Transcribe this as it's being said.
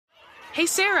Hey,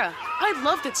 Sarah, I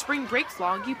love that spring break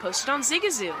vlog you posted on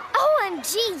Zigazoo.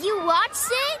 OMG, you watched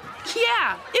it?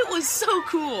 Yeah, it was so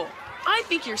cool. I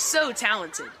think you're so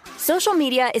talented. Social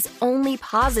media is only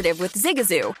positive with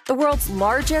Zigazoo, the world's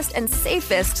largest and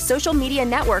safest social media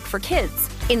network for kids.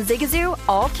 In Zigazoo,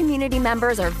 all community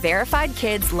members are verified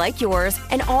kids like yours,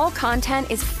 and all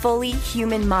content is fully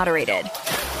human moderated.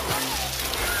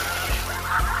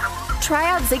 Try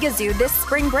out Zigazoo this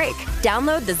spring break.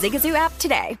 Download the Zigazoo app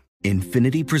today.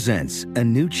 Infiniti presents a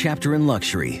new chapter in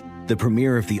luxury, the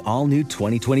premiere of the all-new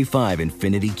 2025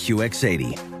 Infiniti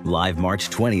QX80, live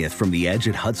March 20th from the Edge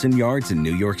at Hudson Yards in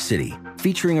New York City,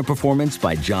 featuring a performance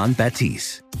by Jon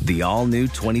Batiste. The all-new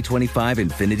 2025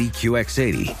 Infiniti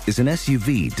QX80 is an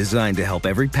SUV designed to help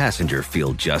every passenger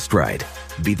feel just right.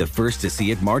 Be the first to see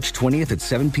it March 20th at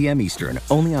 7 p.m. Eastern,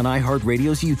 only on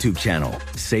iHeartRadio's YouTube channel.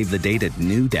 Save the date at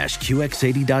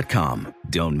new-QX80.com.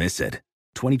 Don't miss it.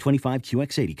 2025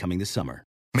 QX80 coming this summer.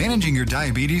 Managing your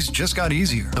diabetes just got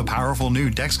easier. The powerful new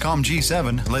Dexcom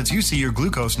G7 lets you see your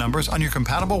glucose numbers on your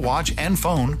compatible watch and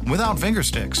phone without finger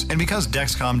sticks. And because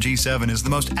Dexcom G7 is the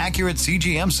most accurate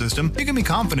CGM system, you can be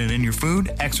confident in your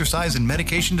food, exercise, and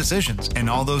medication decisions. And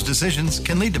all those decisions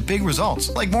can lead to big results,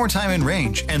 like more time in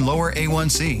range and lower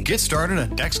A1C. Get started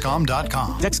at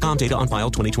Dexcom.com. Dexcom data on file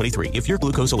 2023. If your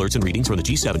glucose alerts and readings from the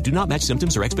G7 do not match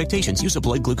symptoms or expectations, use a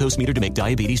blood glucose meter to make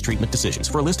diabetes treatment decisions.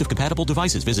 For a list of compatible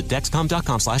devices, visit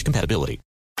Dexcom.com/compatibility.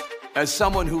 As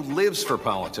someone who lives for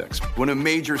politics, when a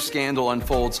major scandal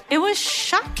unfolds, it was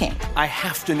shocking. I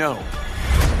have to know,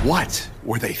 what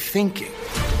were they thinking?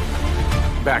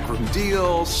 Backroom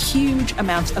deals, huge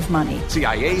amounts of money,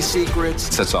 CIA secrets,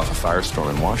 sets off a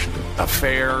firestorm in Washington,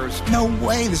 affairs. No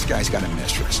way this guy's got a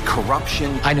mistress.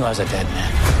 Corruption. I knew I was a dead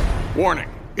man. Warning,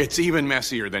 it's even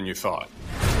messier than you thought.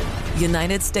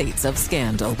 United States of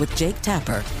Scandal with Jake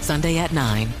Tapper, Sunday at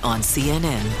 9 on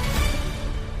CNN.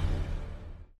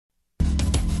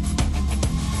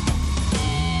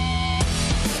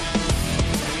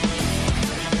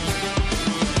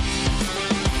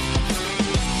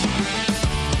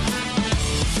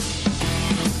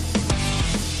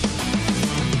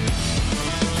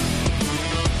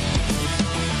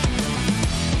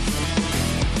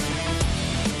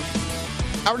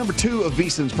 Hour number 2 of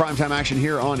VSiN's primetime action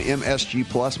here on MSG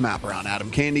Plus. Matt Brown, Adam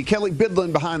Candy, Kelly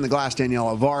Bidlin behind the glass,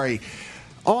 Danielle Avari.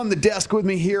 On the desk with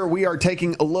me here, we are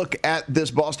taking a look at this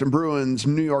Boston Bruins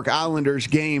New York Islanders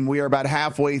game. We are about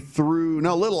halfway through,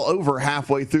 no, a little over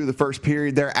halfway through the first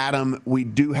period there. Adam, we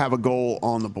do have a goal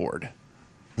on the board.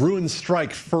 Bruins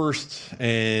strike first,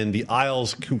 and the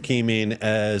Isles, who came in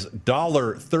as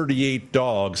 $1.38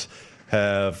 dogs,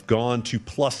 have gone to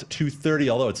plus 230,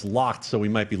 although it's locked, so we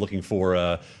might be looking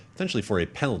for potentially for a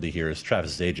penalty here, as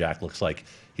Travis Zajac looks like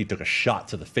he took a shot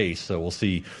to the face, so we'll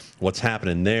see what's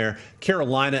happening there.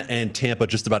 Carolina and Tampa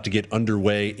just about to get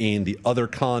underway in the other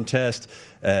contest,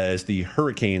 as the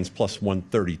Hurricanes plus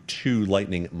 132,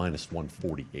 Lightning minus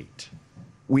 148.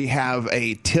 We have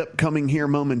a tip coming here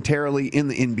momentarily in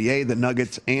the NBA, the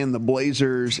Nuggets and the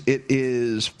Blazers. It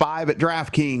is 5 at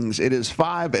DraftKings. It is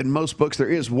 5 at most books. There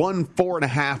is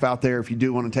 4.5 out there if you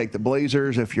do want to take the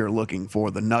Blazers. If you're looking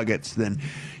for the Nuggets, then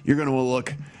you're going to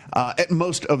look at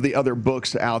most of the other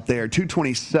books out there.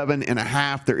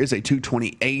 227.5. There is a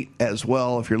 228 as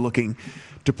well if you're looking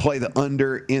to play the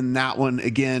under in that one.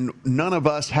 Again, none of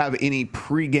us have any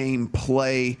pregame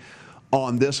play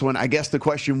on this one. I guess the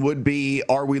question would be,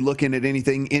 are we looking at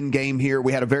anything in-game here?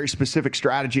 We had a very specific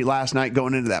strategy last night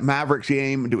going into that Mavericks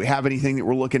game. Do we have anything that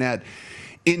we're looking at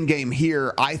in-game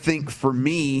here? I think for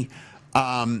me,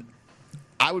 I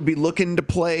would be looking to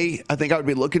play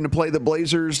the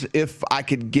Blazers if I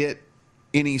could get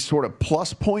any sort of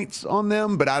plus points on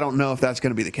them, but I don't know if that's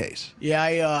going to be the case.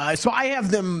 Yeah, so I have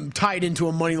them tied into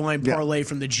a money line parlay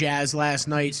from the Jazz last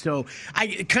night. So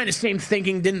I kind of same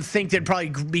thinking. Didn't think there'd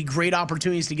probably be great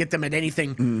opportunities to get them at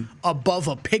anything above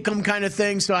a pick'em kind of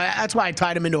thing. So that's why I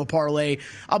tied them into a parlay.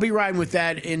 I'll be riding with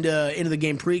that into the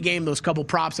game pregame. Those couple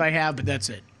props I have, but that's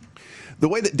it. The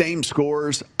way that Dame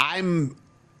scores,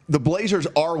 the Blazers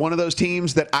are one of those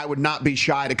teams that I would not be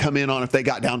shy to come in on if they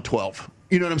got down 12.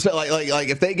 You know what I'm saying? Like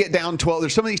if they get down 12,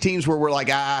 there's some of these teams where we're like,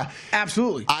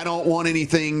 absolutely, I don't want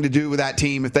anything to do with that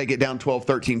team if they get down 12,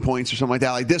 13 points or something like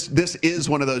that. Like this is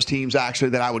one of those teams actually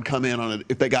that I would come in on it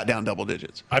if they got down double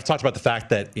digits. I've talked about the fact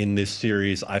that in this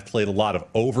series, I've played a lot of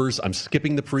overs. I'm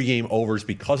skipping the pregame overs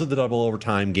because of the double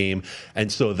overtime game. And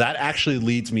so that actually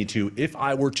leads me to, if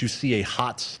I were to see a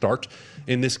hot start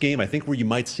in this game, I think where you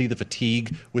might see the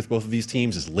fatigue with both of these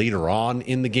teams is later on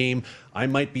in the game. I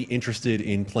might be interested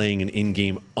in playing an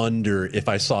in-game under if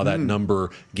I saw that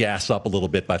number gas up a little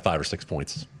bit by 5 or 6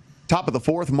 points. Top of the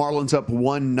fourth, Marlins up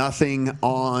 1-0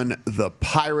 on the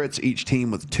Pirates, each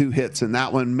team with 2 hits in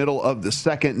that one. Middle of the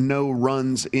second, no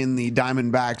runs in the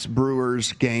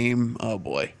Diamondbacks-Brewers game. Oh,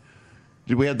 boy.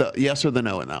 Did we have the yes or the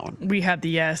no in that one? We had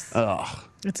the yes. Ugh.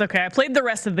 It's okay. I played the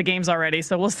rest of the games already,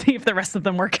 so we'll see if the rest of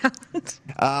them work out.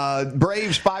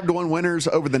 Braves 5-1 winners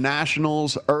over the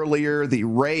Nationals earlier. The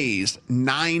Rays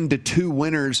 9-2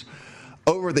 winners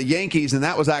over the Yankees, and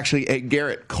that was actually a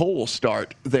Garrett Cole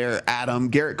start there, Adam.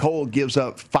 Garrett Cole gives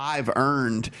up 5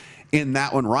 earned in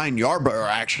that one. Ryan Yarbrough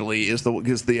actually is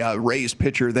the Rays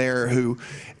pitcher there who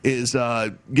is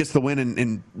gets the win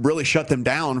and really shut them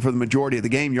down for the majority of the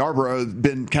game. Yarbrough has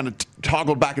been kind of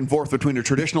toggled back and forth between a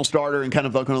traditional starter and kind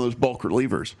of like one of those bulk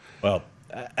relievers. Well,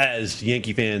 as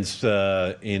Yankee fans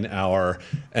in our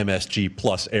MSG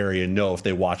Plus area know, if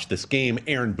they watch this game,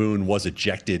 Aaron Boone was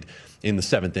ejected in the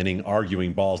 7th inning,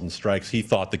 arguing balls and strikes. He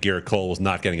thought that Garrett Cole was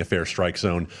not getting a fair strike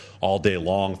zone all day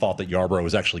long, thought that Yarbrough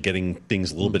was actually getting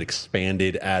things a little bit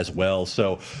expanded as well.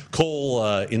 So Cole,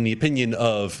 in the opinion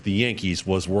of the Yankees,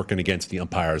 was working against the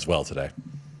umpire as well today.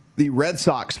 The Red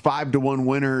Sox 5-1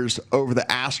 winners over the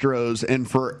Astros, and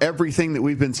for everything that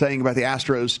we've been saying about the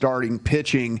Astros starting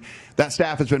pitching, that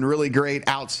staff has been really great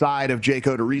outside of Jake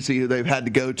Odorizzi, who they've had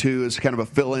to go to as kind of a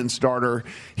fill-in starter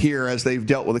here as they've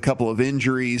dealt with a couple of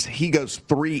injuries. He goes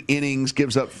 3 innings,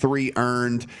 gives up 3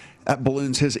 earned. That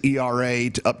balloons his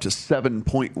ERA up to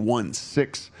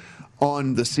 7.16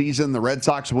 on the season. The Red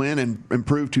Sox win and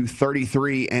improve to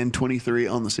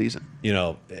 33-23 on the season. You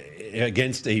know,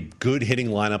 against a good hitting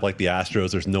lineup like the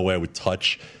Astros, there's no way I would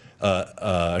touch,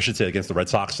 I should say against the Red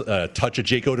Sox, touch a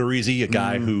Jake Odorizzi, a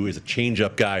guy who is a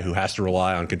change-up guy who has to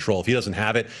rely on control. If he doesn't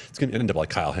have it, it's going to end up like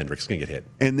Kyle Hendricks. It's going to get hit.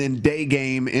 And then day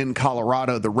game in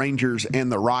Colorado, the Rangers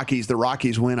and the Rockies. The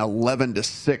Rockies win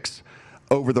 11-6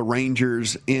 over the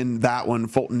Rangers in that one.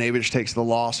 Fulton Navich takes the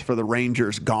loss for the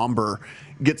Rangers. Gomber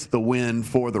gets the win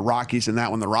for the Rockies in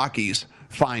that one. The Rockies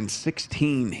find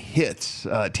 16 hits,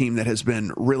 a team that has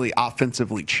been really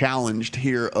offensively challenged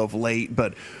here of late,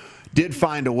 but did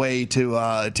find a way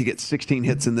to get 16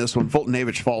 hits in this one. Fulton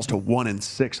Navich falls to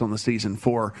 1-6 on the season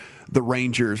for the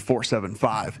Rangers,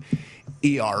 4.75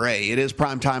 ERA. It is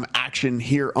primetime action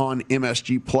here on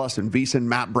MSG Plus, and VSiN,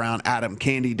 Matt Brown, Adam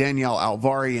Candy, Danielle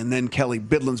Alvari, and then Kelly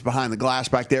Bidlin's behind the glass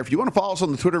back there. If you want to follow us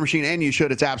on the Twitter machine, and you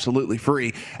should, it's absolutely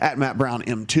free, at Matt Brown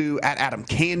M2, at Adam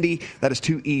Candy, that is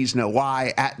 2 E's, no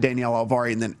Y, at Danielle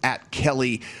Alvari, and then at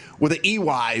Kelly with an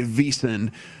EY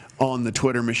VSiN on the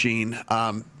Twitter machine.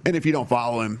 And if you don't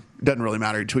follow him, it doesn't really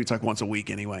matter. He tweets like once a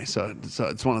week anyway. So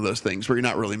it's one of those things where you're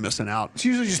not really missing out. It's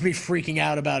usually just me freaking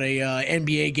out about a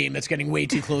NBA game that's getting way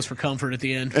too close for comfort at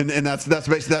the end. And that's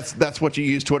basically that's what you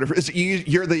use Twitter for.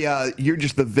 You're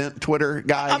just the vent Twitter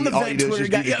guy. I'm the vent Twitter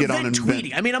guy. Get on and tweeting.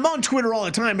 Vent. I mean, I'm on Twitter all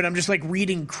the time, but I'm just like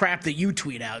reading crap that you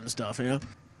tweet out and stuff, you know?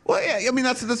 Well, yeah, I mean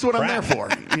that's what I'm there for,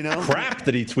 you know. Crap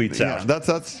that he tweets out.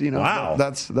 That's you know. Wow.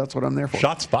 That's what I'm there for.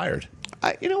 Shots fired.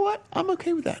 You know what? I'm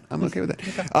okay with that. Okay.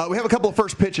 We have a couple of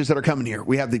first pitches that are coming here.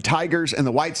 We have the Tigers and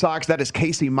the White Sox. That is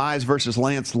Casey Mize versus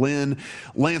Lance Lynn.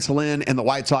 Lance Lynn and the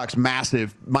White Sox,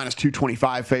 massive,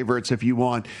 -225 favorites if you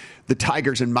want. The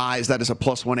Tigers and Mize, that is a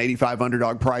 +185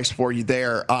 underdog price for you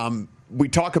there. We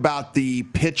talk about the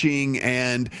pitching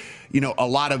and, you know, a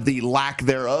lot of the lack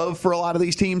thereof for a lot of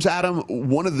these teams, Adam.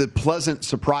 One of the pleasant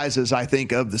surprises, I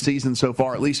think, of the season so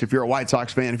far, at least if you're a White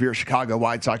Sox fan, if you're a Chicago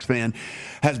White Sox fan,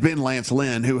 has been Lance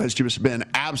Lynn, who has just been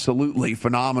absolutely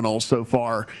phenomenal so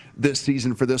far this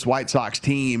season for this White Sox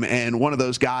team. And one of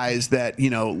those guys that, you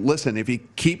know, listen, if he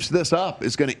keeps this up,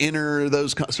 is going to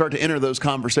start to enter those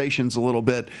conversations a little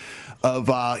bit of,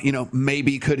 you know,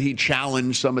 maybe could he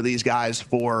challenge some of these guys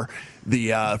for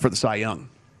the Cy Young.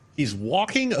 He's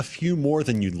walking a few more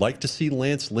than you'd like to see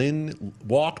Lance Lynn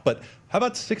walk, but how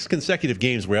about 6 consecutive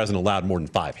games where he hasn't allowed more than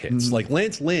 5 hits? Mm-hmm. Like,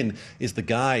 Lance Lynn is the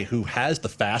guy who has the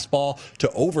fastball to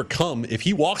overcome. If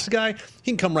he walks a guy,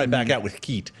 he can come right back out with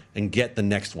heat and get the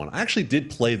next one. I actually did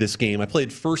play this game. I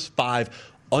played first 5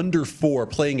 under 4,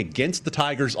 playing against the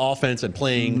Tigers offense and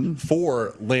playing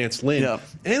for Lance Lynn. Yeah.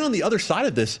 And on the other side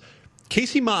of this,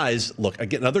 Casey Mize, look,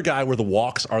 again, another guy where the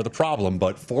walks are the problem,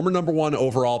 but former #1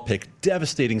 overall pick,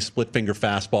 devastating split-finger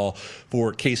fastball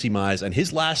for Casey Mize, and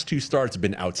his last 2 starts have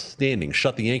been outstanding.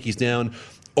 Shut the Yankees down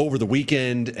over the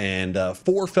weekend, and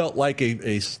 4 felt like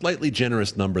a slightly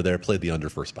generous number there. Played the under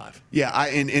first 5. Yeah,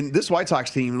 and this White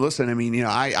Sox team, listen, I mean, you know,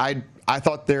 I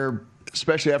thought they're,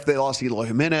 especially after they lost Eloy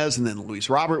Jimenez and then Luis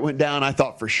Robert went down, I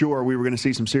thought for sure we were going to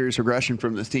see some serious regression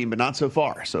from this team, but not so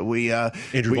far. So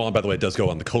Andrew Vaughn, by the way, does go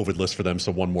on the COVID list for them,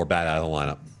 so one more bat out of the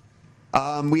lineup.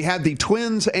 We had the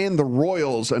Twins and the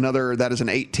Royals, another that is an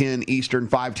 8:10 Eastern,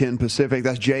 5:10 Pacific.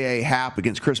 That's J.A. Happ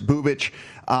against Chris Bubich.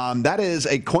 That is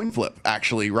a coin flip,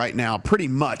 actually, right now, pretty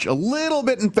much. A little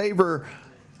bit in favor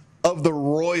of the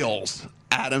Royals,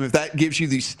 Adam, if that gives you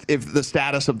the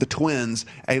status of the Twins.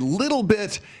 A little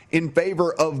bit in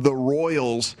favor of the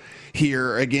Royals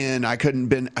here. Again, I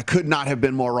could not have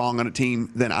been more wrong on a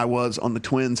team than I was on the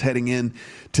Twins heading in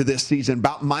to this season.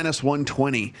 About minus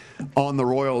 120 on the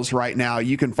Royals right now.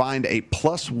 You can find a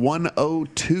plus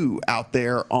 102 out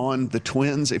there on the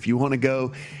Twins if you want to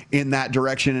go in that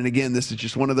direction. And again, this is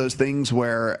just one of those things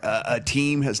where a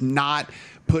team has not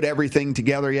put everything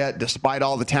together yet, despite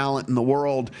all the talent in the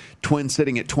world. Twins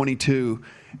sitting at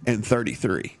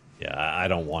 22-33. Yeah, I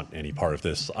don't want any part of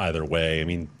this either way. I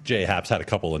mean, J. Happ's had a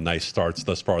couple of nice starts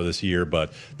thus far this year,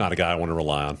 but not a guy I want to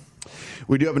rely on.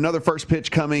 We do have another first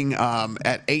pitch coming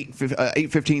at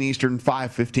 8:15 Eastern,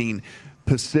 5:15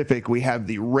 Pacific. We have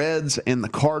the Reds and the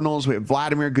Cardinals. We have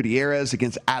Vladimir Gutierrez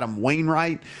against Adam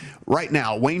Wainwright. Right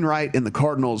now, Wainwright and the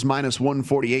Cardinals minus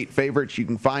 148 favorites. You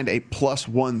can find a plus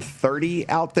 130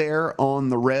 out there on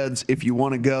the Reds if you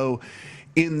want to go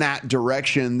in that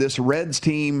direction. This Reds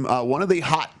team, one of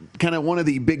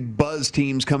the big buzz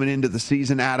teams coming into the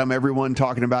season, Adam. Everyone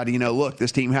talking about, look,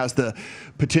 this team has the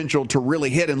potential to really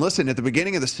hit. And listen, at the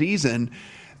beginning of the season,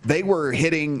 they were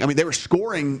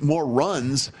scoring more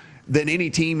runs than any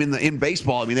team in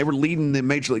baseball. I mean, they were leading the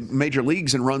major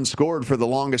leagues in runs scored for the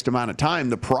longest amount of time.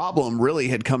 The problem really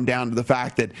had come down to the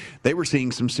fact that they were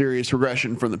seeing some serious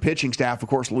regression from the pitching staff. Of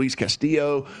course, Luis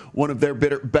Castillo, one of their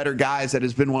better guys that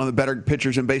has been one of the better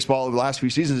pitchers in baseball over the last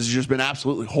few seasons, has just been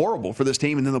absolutely horrible for this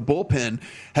team. And then the bullpen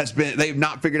they've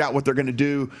not figured out what they're going to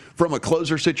do from a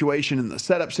closer situation, and the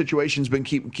setup situation's been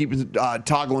keeping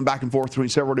toggling back and forth between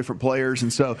several different players.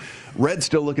 And so Reds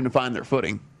still looking to find their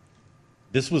footing.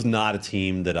 This was not a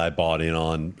team that I bought in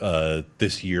on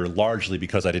this year, largely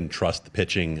because I didn't trust the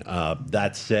pitching.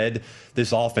 That said,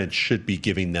 this offense should be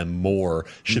giving them more,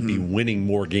 should be winning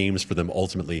more games for them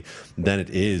ultimately than it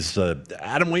is.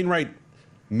 Adam Wainwright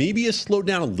maybe has slowed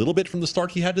down a little bit from the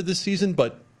start he had to this season,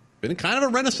 but been kind of a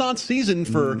renaissance season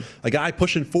for a guy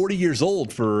pushing 40 years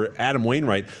old for Adam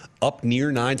Wainwright. Up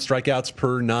near 9 strikeouts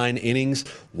per 9 innings.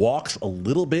 Walks a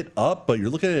little bit up, but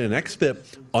you're looking at an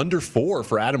xFIP under 4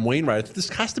 for Adam Wainwright. This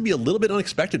has to be a little bit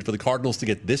unexpected for the Cardinals to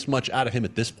get this much out of him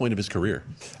at this point of his career.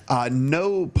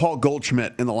 No Paul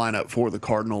Goldschmidt in the lineup for the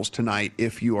Cardinals tonight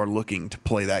if you are looking to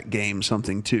play that game.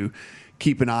 Something to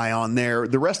keep an eye on there.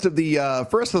 The rest of the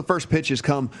first pitches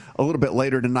come a little bit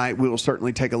later tonight. We will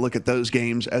certainly take a look at those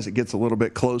games as it gets a little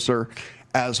bit closer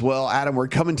as well. Adam, we're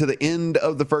coming to the end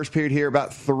of the first period here,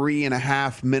 about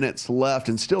 3.5 minutes left,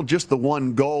 and still just the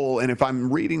one goal. And if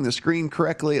I'm reading the screen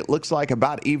correctly, it looks like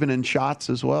about even in shots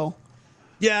as well.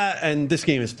 Yeah, and this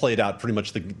game has played out pretty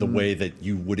much the way that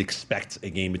you would expect a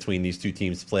game between these two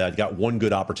teams to play out. You got one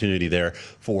good opportunity there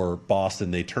for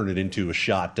Boston. They turn it into a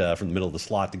shot from the middle of the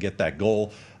slot to get that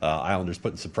goal. Islanders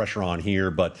putting some pressure on here,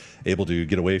 but able to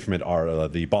get away from it are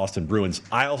the Boston Bruins.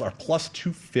 Isles are plus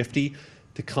 250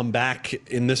 to come back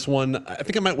in this one. I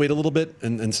think I might wait a little bit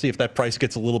and see if that price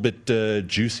gets a little bit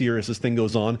juicier as this thing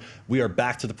goes on. We are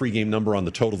back to the pregame number on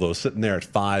the total, though, sitting there at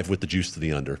 5 with the juice to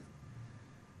the under.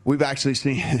 We've actually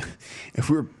seen, if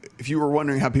you were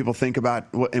wondering how people think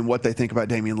about what they think about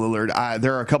Damian Lillard,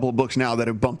 there are a couple of books now that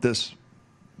have bumped this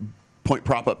point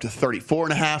prop up to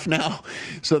 34.5 now.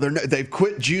 So they've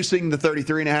quit juicing the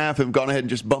 33.5 and gone ahead and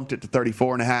just bumped it to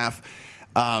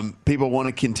 34.5. People want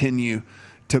to continue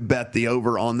to bet the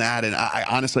over on that. And I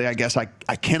honestly, I guess I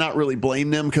cannot really blame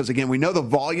them because, again, we know the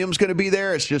volume's going to be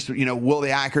there. It's just, will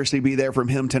the accuracy be there from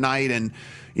him tonight? And,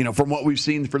 from what we've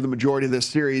seen for the majority of this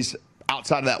series,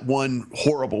 outside of that one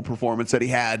horrible performance that he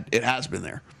had, it has been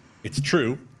there. It's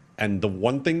true. And the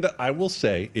one thing that I will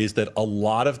say is that a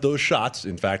lot of those shots,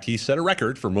 in fact, he set a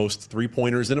record for most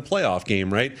three-pointers in a playoff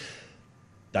game, right?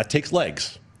 That takes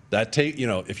legs.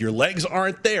 If your legs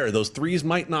aren't there, those threes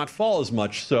might not fall as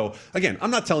much. So, again,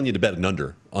 I'm not telling you to bet an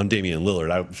under on Damian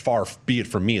Lillard. Far be it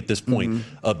from me at this point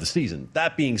of the season.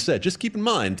 That being said, just keep in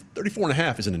mind,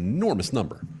 34.5 is an enormous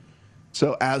number.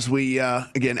 So as we go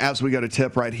to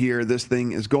tip right here, this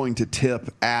thing is going to tip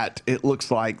at, it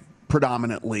looks like,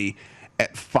 predominantly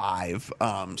at 5.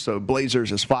 So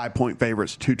Blazers is 5-point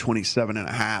favorites,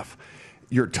 227.5.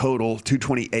 Your total,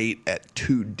 228 at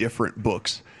 2 different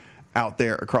books out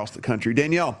there across the country.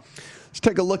 Danielle, Let's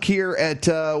take a look here at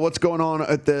what's going on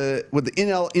with the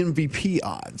NL MVP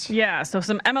odds. Yeah, so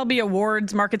some MLB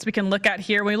awards markets we can look at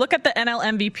here. When we look at the NL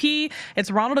MVP,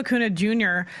 it's Ronald Acuna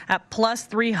Jr. at plus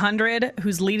 300,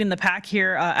 who's leading the pack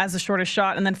here as the shortest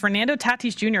shot. And then Fernando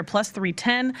Tatis Jr. plus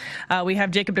 310. We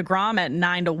have Jacob deGrom at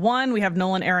 9-1. We have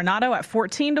Nolan Arenado at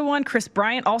 14-1. Chris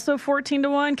Bryant also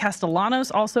 14-1.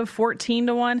 Castellanos also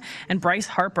 14-1. And Bryce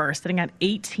Harper sitting at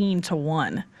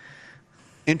 18-1.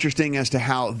 Interesting as to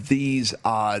how these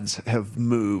odds have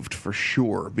moved for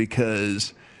sure,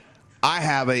 because I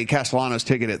have a Castellanos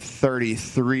ticket at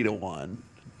 33-1.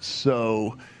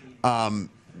 So a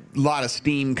lot of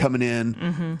steam coming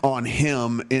in on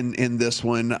him in this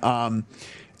one.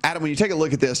 Adam, when you take a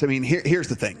look at this, I mean, here's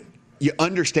the thing. You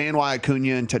understand why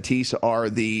Acuna and Tatis are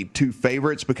the two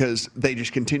favorites, because they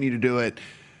just continue to do it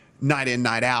night in,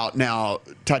 night out. Now,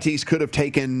 Tatis could have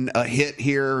taken a hit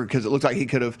here because it looks like he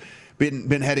could have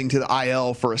been heading to the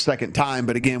IL for a second time.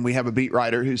 But again, we have a beat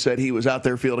writer who said he was out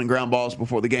there fielding ground balls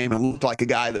before the game and looked like a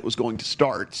guy that was going to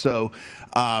start. So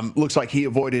looks like he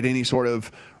avoided any sort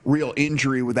of real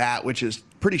injury with that, which is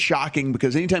pretty shocking,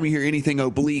 because anytime you hear anything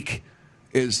oblique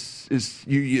is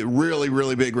you really,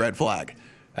 really big red flag.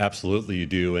 Absolutely, you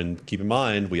do. And keep in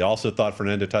mind, we also thought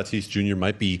Fernando Tatis Jr.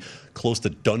 might be close to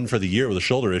done for the year with a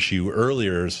shoulder issue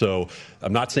earlier. So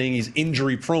I'm not saying he's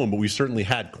injury prone, but we certainly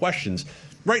had questions.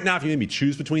 Right now, if you made me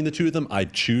choose between the two of them,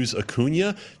 I'd choose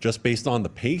Acuna just based on the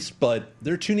pace. But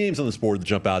there are two names on this board that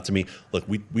jump out to me. Look,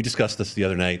 we discussed this the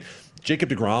other night. Jacob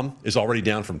deGrom is already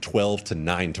down from 12 to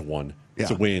 9-1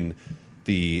 to win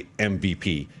the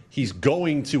MVP. He's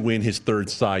going to win his third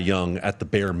Cy Young at the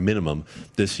bare minimum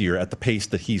this year at the pace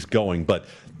that he's going. But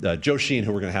Joe Sheehan,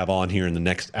 who we're going to have on here in the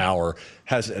next hour,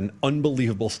 has an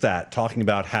unbelievable stat talking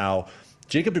about how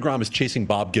Jacob deGrom is chasing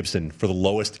Bob Gibson for the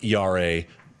lowest ERA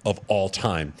of all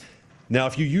time. Now,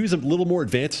 if you use a little more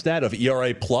advanced stat of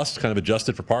ERA plus, kind of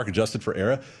adjusted for park, adjusted for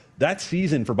era, that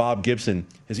season for Bob Gibson,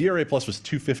 his ERA plus was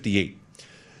 2.58.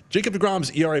 Jacob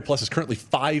deGrom's ERA plus is currently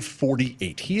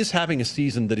 5.48. He is having a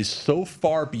season that is so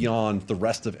far beyond the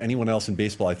rest of anyone else in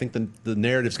baseball. I think the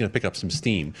narrative's going to pick up some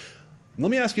steam. Let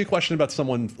me ask you a question about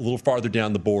someone a little farther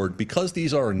down the board, because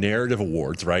these are narrative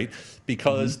awards, right?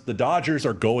 Because the Dodgers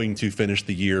are going to finish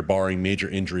the year, barring major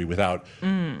injury, with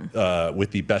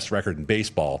the best record in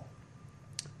baseball.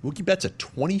 Mookie Betts at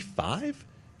 25?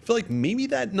 I feel like maybe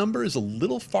that number is a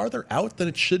little farther out than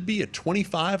it should be at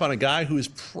 25 on a guy who is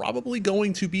probably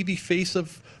going to be the face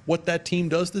of what that team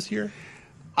does this year.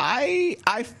 I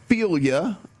feel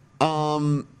you.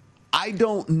 I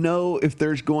don't know if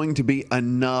there's going to be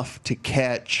enough to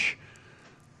catch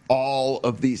all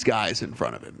of these guys in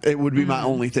front of him. It would be my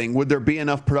only thing. Would there be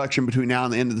enough production between now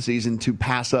and the end of the season to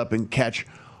pass up and catch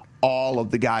all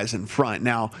of the guys in front?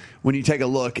 Now, when you take a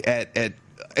look at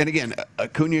and again,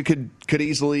 Acuna could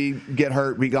easily get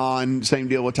hurt, be gone. Same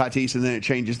deal with Tatis, and then it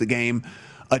changes the game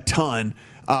a ton.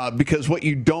 Because what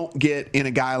you don't get in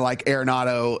a guy like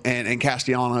Arenado and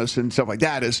Castellanos and stuff like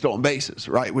that is stolen bases,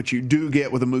 right? Which you do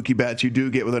get with a Mookie Betts, you do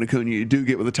get with an Acuna, you do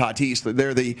get with a Tatis.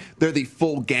 They're the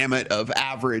full gamut of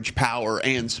average power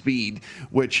and speed,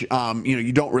 which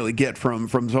you don't really get from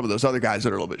some of those other guys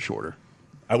that are a little bit shorter.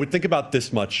 I would think about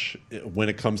this much when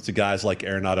it comes to guys like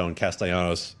Arenado and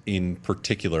Castellanos in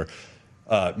particular.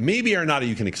 Maybe Arenado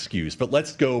you can excuse, but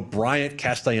let's go Bryant,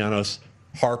 Castellanos,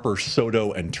 Harper,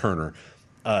 Soto, and Turner.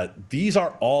 These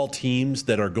are all teams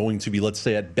that are going to be, let's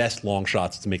say, at best long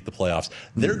shots to make the playoffs.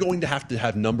 They're going to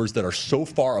have numbers that are so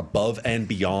far above and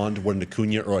beyond what an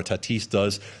Acuna or a Tatis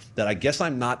does that I guess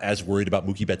I'm not as worried about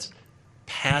Mookie Betts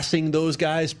passing those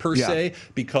guys per se,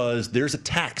 because there's a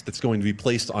tax that's going to be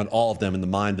placed on all of them in the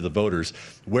mind of the voters.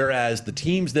 Whereas the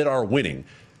teams that are winning,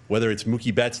 whether it's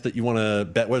Mookie Betts that you want to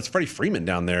bet, whether it's Freddie Freeman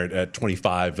down there at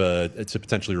 25 to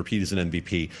potentially repeat as an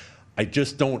MVP, I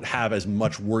just don't have as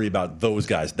much worry about those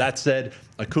guys. That said,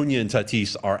 Acuna and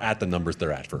Tatis are at the numbers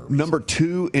they're at for a reason. Number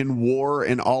 2 in WAR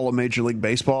in all of Major League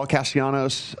Baseball,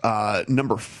 Castellanos.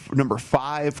 Number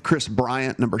 5, Chris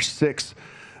Bryant. Number 6,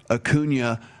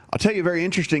 Acuna. I'll tell you a very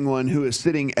interesting one who is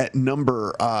sitting at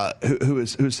number who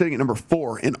is sitting at number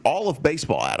 4 in all of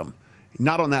baseball. Adam,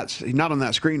 not on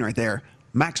that screen right there.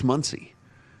 Max Muncy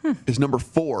is number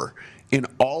 4 in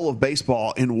all of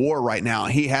baseball in WAR right now.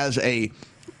 He has a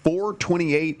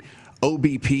 428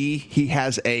 OBP. He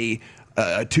has a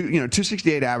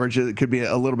 268 average. It could be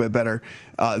a little bit better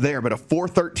there, but a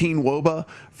 413 WOBA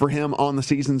for him on the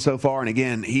season so far. And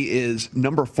again, he is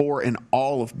number 4 in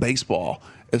all of baseball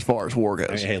as far as WAR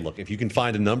goes. Hey, look, if you can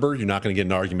find a number, you're not going to get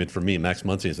an argument from me. Max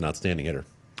Muncy is an outstanding hitter.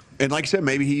 And like I said,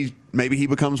 maybe he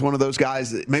becomes one of those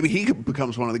guys. Maybe he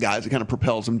becomes one of the guys that kind of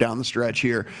propels him down the stretch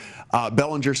here.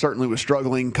 Bellinger certainly was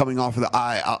struggling coming off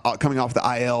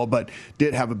the IL, but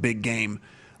did have a big game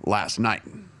last night.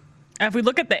 If we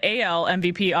look at the AL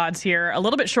MVP odds here, a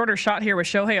little bit shorter shot here with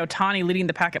Shohei Ohtani leading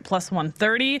the pack at plus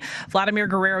 130, Vladimir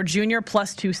Guerrero Jr.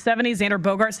 plus 270, Xander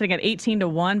Bogaerts sitting at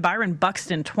 18-1, Byron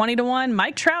Buxton 20-1,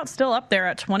 Mike Trout still up there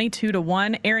at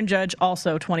 22-1, Aaron Judge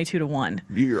also 22-1.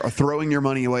 You're throwing your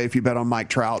money away if you bet on Mike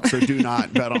Trout, so do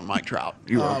not bet on Mike Trout.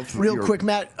 Real quick,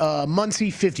 Matt, Muncy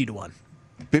 50-1.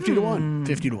 50-1?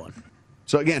 50-1.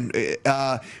 So, again,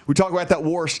 we talk about that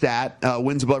WAR stat,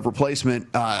 wins above replacement.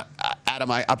 Adam,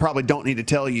 I probably don't need to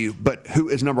tell you, but who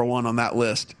is number one on that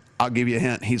list? I'll give you a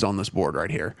hint. He's on this board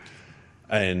right here.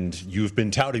 And you've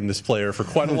been touting this player for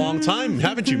quite a long time,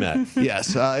 haven't you, Matt?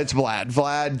 Yes, it's Vlad.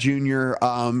 Vlad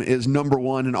Jr. Is number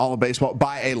one in all of baseball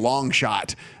by a long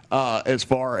shot as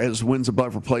far as wins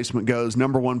above replacement goes.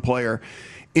 Number one player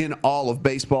in all of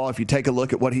baseball. If you take a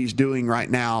look at what he's doing right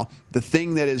now, the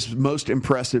thing that is most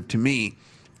impressive to me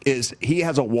is he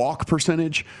has a walk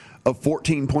percentage of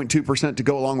 14.2% to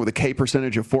go along with a K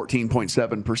percentage of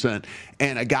 14.7%.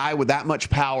 And a guy with that much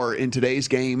power in today's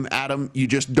game, Adam, you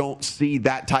just don't see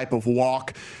that type of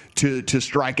walk to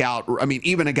strike out. I mean,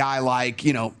 even a guy like,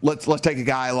 let's take a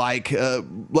guy like,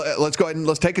 let's go ahead and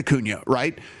let's take Acuna,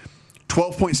 right?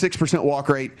 12.6% walk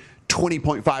rate,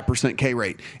 20.5% K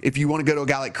rate. If you want to go to a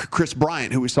guy like Chris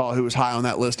Bryant, who we saw who was high on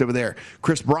that list over there,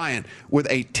 Chris Bryant with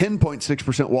a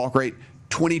 10.6% walk rate,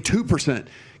 22%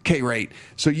 K rate.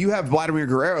 So you have Vladimir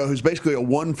Guerrero, who's basically a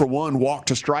 1-for-1 walk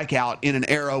to strikeout in an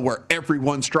era where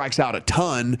everyone strikes out a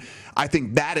ton. I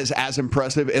think that is as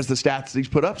impressive as the stats he's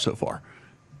put up so far.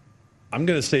 I'm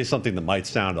going to say something that might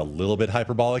sound a little bit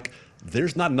hyperbolic.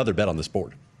 There's not another bet on this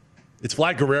board. It's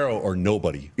Vlad Guerrero or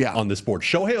nobody on this board.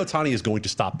 Shohei Ohtani is going to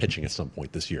stop pitching at some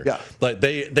point this year. Yeah. But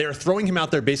they are throwing him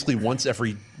out there basically once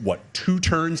every, 2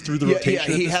 turns through the rotation.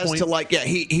 Yeah, he has point?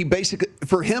 He basically,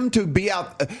 for him to be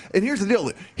out, and here's the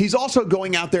deal, he's also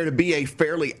going out there to be a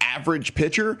fairly average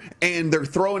pitcher, and they're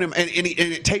throwing him, and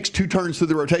it takes 2 turns through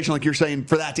the rotation, like you're saying,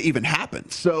 for that to even happen.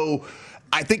 So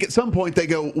I think at some point they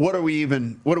go, what are we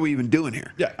even doing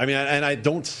here? Yeah, I mean, and I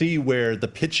don't see where the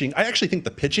pitching, I actually think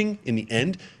the pitching in the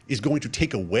end is going to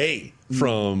take away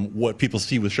from what people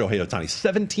see with Shohei Ohtani.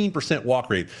 17% walk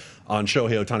rate on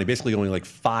Shohei Ohtani, basically only like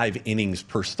 5 innings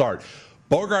per start.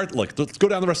 Bogaerts, look, let's go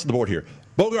down the rest of the board here.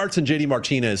 Bogaerts and JD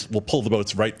Martinez will pull the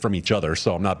boats right from each other,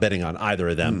 so I'm not betting on either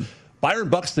of them. Byron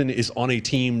Buxton is on a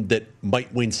team that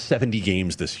might win 70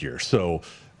 games this year, so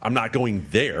I'm not going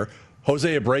there.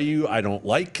 Jose Abreu, I don't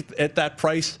like at that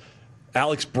price.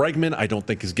 Alex Bregman, I don't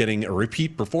think is getting a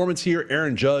repeat performance here.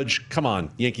 Aaron Judge, come on,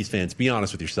 Yankees fans, be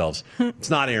honest with yourselves. It's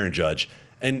not Aaron Judge.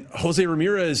 And Jose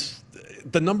Ramirez,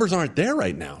 the numbers aren't there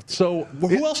right now. So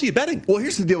who else are you betting? Well,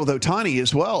 here's the deal with Ohtani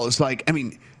as well. It's like, I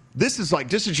mean, this is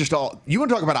just all, you want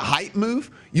to talk about a hype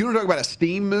move? You want to talk about a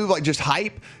steam move, like just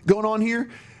hype going on here?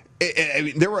 I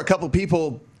mean, there were a couple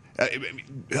people,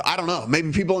 I don't know,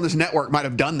 maybe people on this network might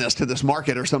have done this to this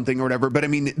market or something or whatever, but I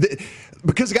mean,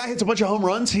 because the guy hits a bunch of home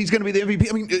runs, he's going to be the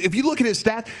MVP. I mean, if you look at his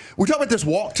stats, we're talking about this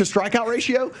walk to strikeout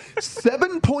ratio,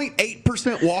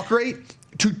 7.8% walk rate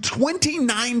to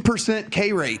 29%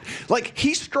 K rate. Like,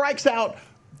 he strikes out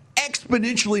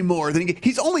exponentially more than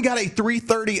he's only got a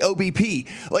 330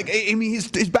 OBP. Like, I mean, his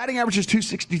batting average is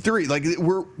 263. Like,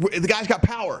 the guy's got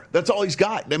power. That's all he's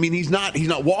got. I mean, he's not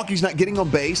walking, he's not getting on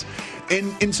base,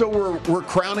 and so we're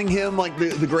crowning him like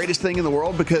the greatest thing in the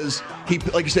world because he,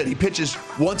 like you said, he pitches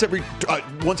once every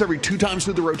 2 times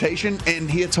through the rotation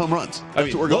and he hits home runs.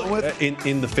 That's what we're going with.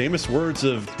 In the famous words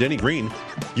of Denny Green,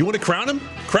 you want to crown him?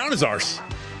 Crown his arse.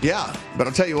 Yeah, but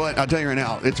I'll tell you what. I'll tell you right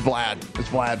now, it's Vlad. It's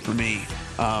Vlad for me.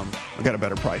 I got a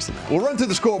better price than that. We'll run through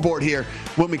the scoreboard here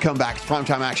when we come back. It's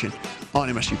primetime action on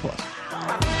MSG Plus.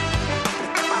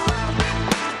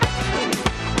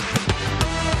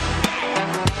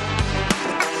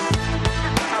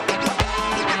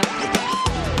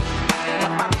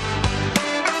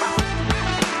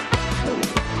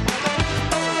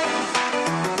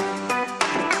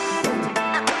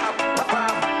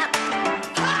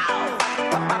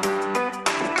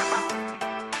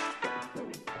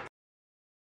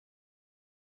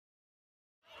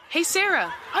 Hey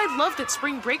Sarah, I love that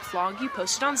spring break vlog you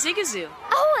posted on Zigazoo.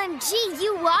 OMG,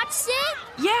 you watched it?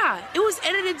 Yeah, it was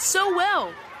edited so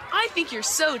well. I think you're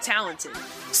so talented.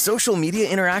 Social media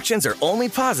interactions are only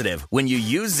positive when you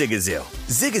use Zigazoo.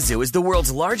 Zigazoo is the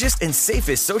world's largest and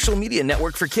safest social media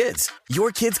network for kids.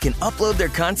 Your kids can upload their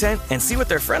content and see what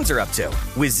their friends are up to.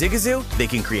 With Zigazoo, they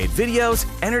can create videos,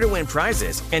 enter to win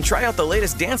prizes, and try out the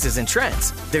latest dances and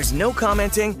trends. There's no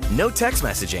commenting, no text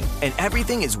messaging, and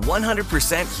everything is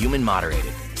 100% human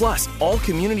moderated. Plus, all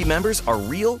community members are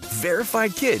real,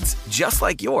 verified kids just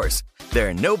like yours. There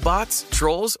are no bots,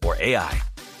 trolls, or AI.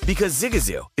 Because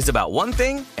Zigazoo is about one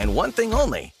thing and one thing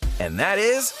only, and that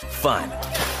is fun.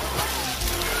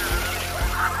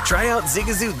 Try out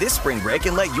Zigazoo this spring break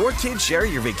and let your kids share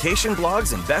your vacation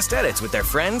blogs and best edits with their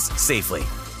friends safely.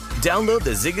 Download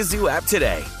the Zigazoo app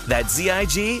today. That's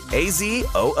Zigazoo.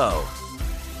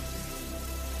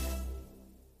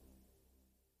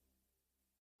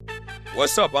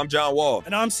 What's up? I'm John Wall.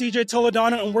 And I'm CJ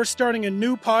Toledano, and we're starting a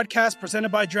new podcast presented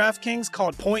by DraftKings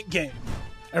called Point Game.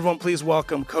 Everyone, please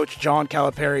welcome Coach John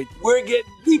Calipari. We're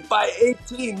getting beat by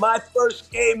 18. My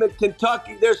first game in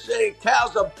Kentucky, they're saying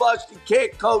Cal's a bust. He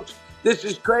can't coach. This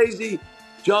is crazy.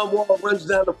 John Wall runs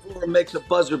down the floor and makes a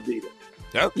buzzer beater.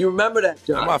 Yep. You remember that,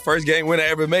 John? That's my first game winner I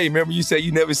ever made. Remember you said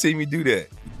you never see me do that.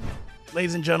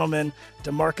 Ladies and gentlemen,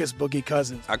 DeMarcus Boogie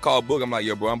Cousins. I called Boog. I'm like,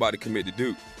 yo, bro, I'm about to commit to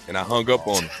Duke. And I hung up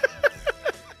on him.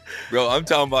 Bro, I'm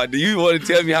talking about, do you want to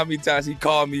tell me how many times he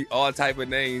called me all type of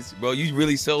names? Bro, you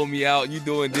really sold me out. You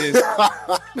doing this.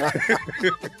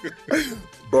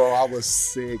 Bro, I was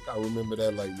sick. I remember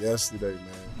that like yesterday,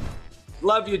 man.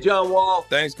 Love you, John Wall.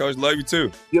 Thanks, Coach. Love you,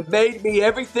 too. You made me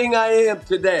everything I am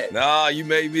today. Nah, you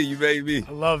made me. You made me.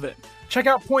 I love it. Check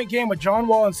out Point Game with John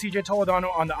Wall and CJ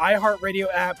Toledano on the iHeartRadio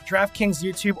app, DraftKings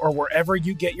YouTube, or wherever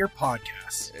you get your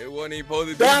podcasts. It wasn't even supposed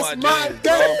to be That's my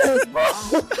game,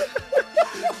 bro.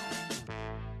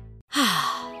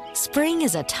 Spring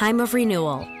is a time of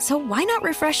renewal, so why not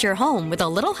refresh your home with a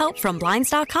little help from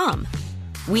Blinds.com?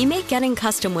 We make getting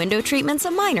custom window treatments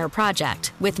a minor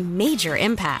project with major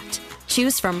impact.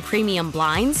 Choose from premium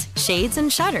blinds, shades,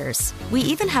 and shutters. We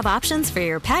even have options for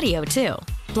your patio, too.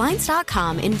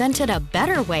 Blinds.com invented a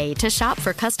better way to shop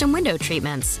for custom window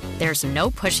treatments. There's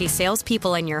no pushy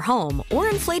salespeople in your home or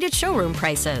inflated showroom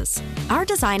prices. Our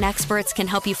design experts can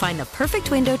help you find the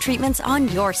perfect window treatments on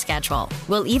your schedule.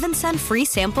 We'll even send free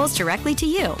samples directly to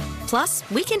you. Plus,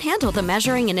 we can handle the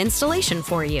measuring and installation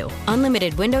for you.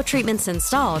 Unlimited window treatments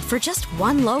installed for just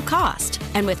one low cost.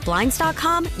 And with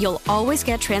Blinds.com, you'll always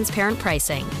get transparent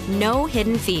pricing. No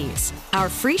hidden fees. Our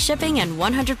free shipping and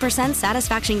 100%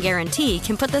 satisfaction guarantee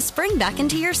can put the spring back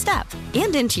into your step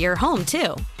and into your home,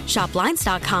 too. Shop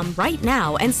Blinds.com right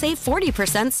now and save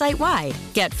 40% site-wide.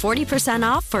 Get 40%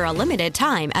 off for a limited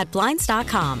time at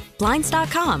Blinds.com.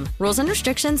 Blinds.com. Rules and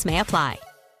restrictions may apply.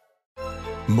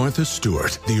 Martha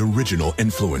Stewart, the original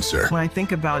influencer. When I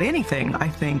think about anything, I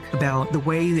think about the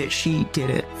way that she did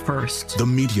it first. The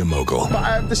media mogul.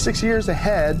 5 to 6 years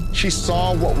ahead, she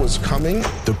saw what was coming.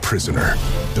 The prisoner.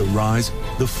 The rise,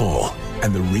 the fall,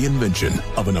 and the reinvention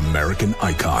of an American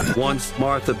icon. Once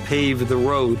Martha paved the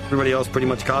road, everybody else pretty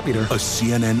much copied her. A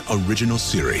CNN original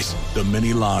series, The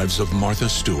Many Lives of Martha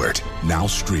Stewart, now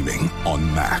streaming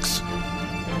on Max.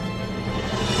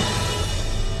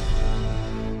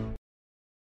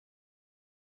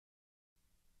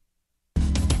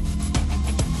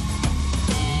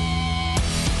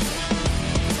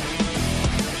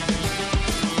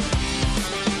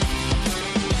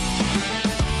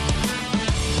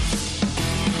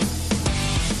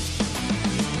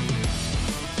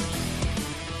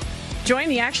 Join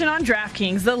the action on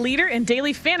DraftKings, the leader in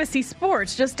daily fantasy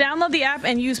sports. Just download the app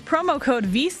and use promo code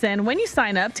VSIN when you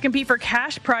sign up to compete for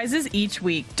cash prizes each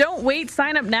week. Don't wait.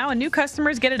 Sign up now and new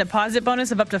customers get a deposit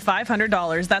bonus of up to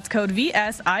 $500. That's code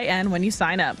VSIN when you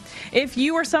sign up. If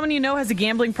you or someone you know has a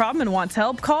gambling problem and wants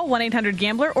help, call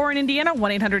 1-800-GAMBLER or in Indiana,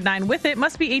 1-800-9-WITH-IT.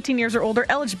 Must be 18 years or older.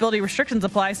 Eligibility restrictions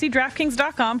apply. See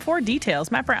DraftKings.com for details.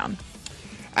 Matt Brown.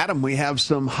 Adam, we have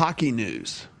some hockey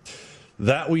news.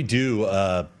 That we do.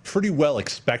 Pretty well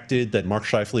expected that Mark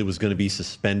Scheifele was going to be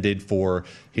suspended for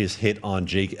his hit on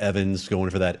Jake Evans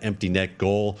going for that empty net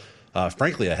goal.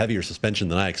 Frankly, a heavier suspension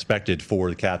than I expected for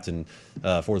the captain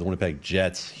for the Winnipeg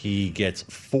Jets. He gets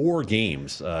 4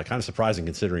 games. Kind of surprising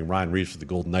considering Ryan Reeves for the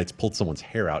Golden Knights pulled someone's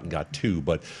hair out and got 2.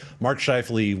 But Mark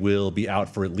Scheifele will be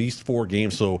out for at least 4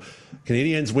 games. So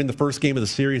Canadiens win the first game of the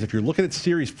series. If you're looking at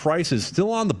series prices,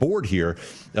 still on the board here.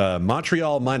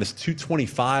 Montreal minus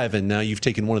 225, and now you've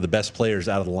taken one of the best players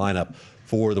out of the lineup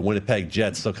for the Winnipeg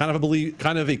Jets. So kind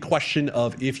of a question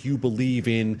of if you believe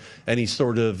in any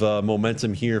sort of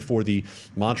momentum here for the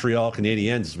Montreal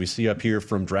Canadiens. As we see up here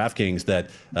from DraftKings that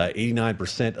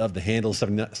 89% of the handles,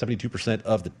 72%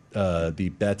 of the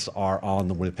bets are on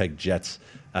the Winnipeg Jets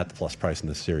at the plus price in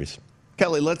this series.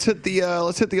 Kelly, let's hit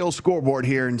the old scoreboard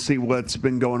here and see what's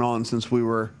been going on since we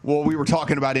were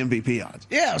talking about MVP odds.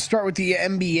 Yeah, I'll start with the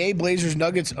NBA. Blazers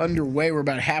Nuggets underway. We're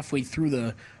about halfway through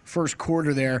the first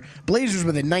quarter there. Blazers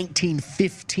with a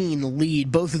 19-15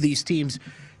 lead. Both of these teams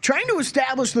trying to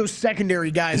establish those secondary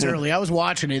guys early. I was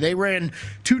watching it. They ran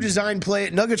two design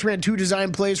plays. Nuggets ran two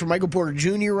design plays for Michael Porter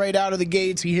Jr. right out of the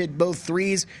gates. He hit both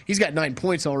threes. He's got 9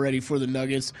 points already for the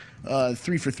Nuggets.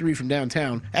 3 for 3 from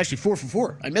downtown. Actually, 4 for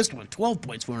 4. I missed one. 12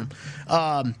 points for him.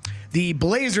 The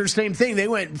Blazers, same thing. They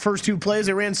went first two plays.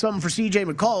 They ran something for C.J.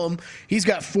 McCollum. He's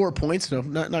got 4 points, so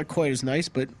not quite as nice,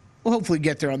 but we'll hopefully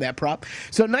get there on that prop.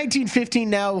 So 19-15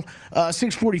 now,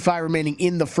 6:45 remaining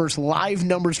in the first. Live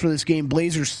numbers for this game: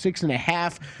 Blazers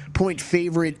 6.5-point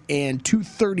favorite, and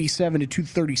 237 to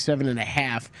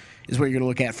 237.5 is what you're going to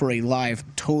look at for a live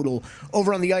total.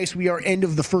 Over on the ice, we are end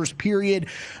of the first period.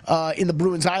 In the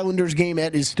Bruins-Islanders game,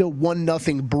 it is still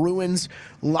 1-0 Bruins.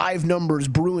 Live numbers: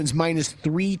 Bruins minus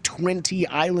 320,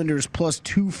 Islanders plus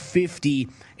 250.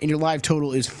 And your live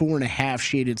total is 4.5,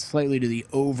 shaded slightly to the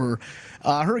over.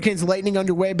 Hurricanes Lightning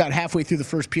underway about halfway through the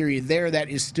first period there. That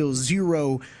is still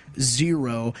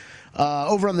 0-0.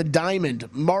 Over on the Diamond,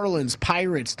 Marlins,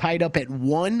 Pirates tied up at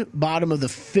 1, bottom of the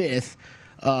fifth.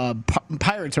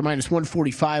 Pirates are minus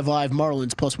 145 live,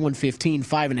 Marlins plus 115,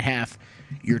 5.5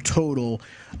 your total.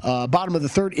 Bottom of the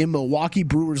third in Milwaukee,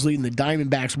 Brewers leading the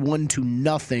Diamondbacks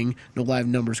 1-0. No live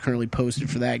numbers currently posted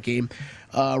for that game.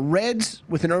 Reds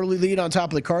with an early lead on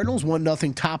top of the Cardinals,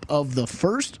 1-0 top of the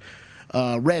first.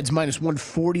 Reds minus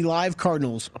 140 live,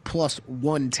 Cardinals plus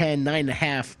 110,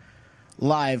 9.5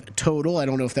 live total. I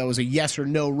don't know if that was a yes or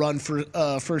no run for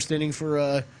first inning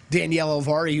for Danielle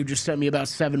Alvari, who just sent me about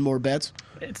 7 more bets.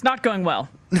 It's not going well.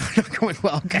 Not going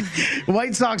well. Okay.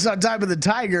 White Sox on top of the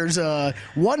Tigers,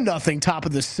 1-0 top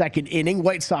of the second inning.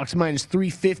 White Sox minus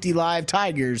 350 live,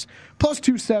 Tigers plus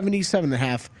 270,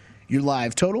 7.5 your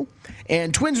live total.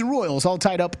 And Twins and Royals all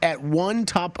tied up at 1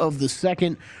 top of the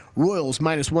second. Royals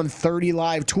minus 130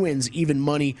 live, Twins even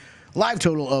money, live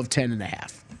total of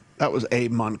 10.5. That was a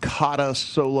Moncada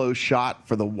solo shot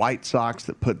for the White Sox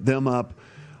that put them up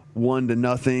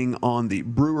 1-0. On the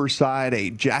Brewer side, a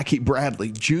Jackie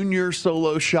Bradley Jr.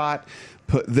 solo shot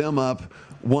put them up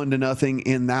 1-0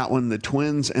 in that one. The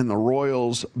Twins and the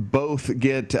Royals both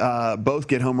get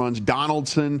home runs.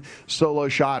 Donaldson solo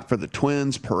shot for the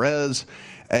Twins. Perez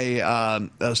a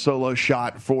solo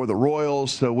shot for the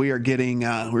Royals. So we're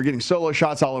getting solo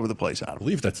shots all over the place. Adam. I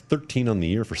believe that's 13 on the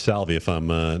year for Salvi, if I'm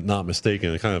not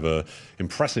mistaken. Kind of a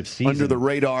impressive season. Under the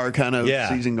radar kind of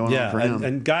season going on for him.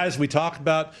 And guys, we talked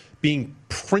about being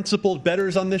principled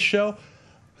bettors on this show.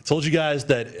 I told you guys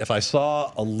that if I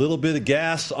saw a little bit of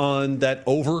gas on that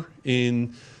over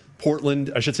in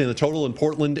Portland, I should say in the total in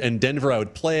Portland and Denver, I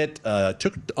would play it.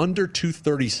 Took under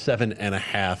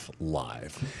 237.5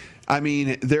 live. I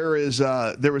mean, there was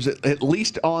at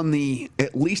least on the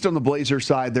Blazers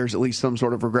side, there's at least some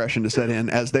sort of regression to set in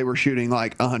as they were shooting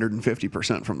like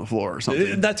 150% from the floor or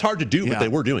something. That's hard to do, but they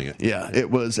were doing it. Yeah, it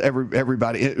was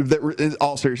everybody. In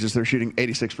all seriousness, they're shooting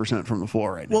 86% from the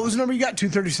floor right now. What was the number you got?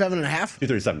 237.5?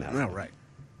 237.5. Oh, right.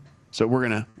 So we're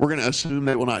gonna assume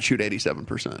they will not shoot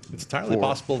 87%. It's entirely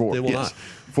possible they will not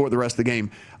for the rest of the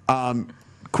game.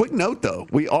 Quick note though,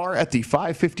 we are at the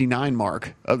 5:59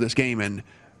 mark of this game, and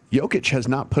Jokic has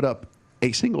not put up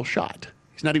a single shot.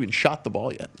 He's not even shot the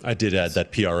ball yet. I did add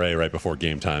that PRA right before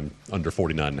game time, under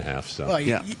 49.5. So well,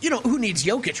 you know, who needs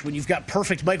Jokic when you've got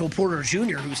perfect Michael Porter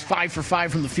Jr., who's 5 for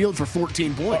 5 from the field for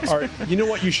 14 points? You know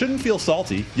what? You shouldn't feel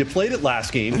salty. You played it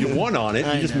last game. You won on it.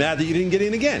 You're just mad that you didn't get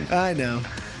in again. I know.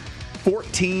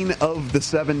 14 of the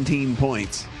 17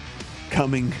 points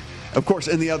coming, of course,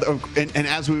 in the other, and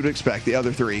as we would expect, the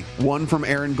other 3, 1 from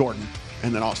Aaron Gordon,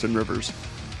 and then Austin Rivers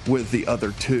with the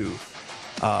other 2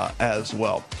 as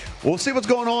well. We'll see what's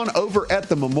going on over at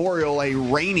the Memorial, a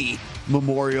rainy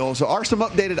Memorial. So are some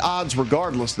updated odds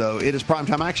regardless, though. It is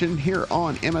primetime action here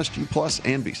on MSG Plus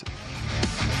and VSiN.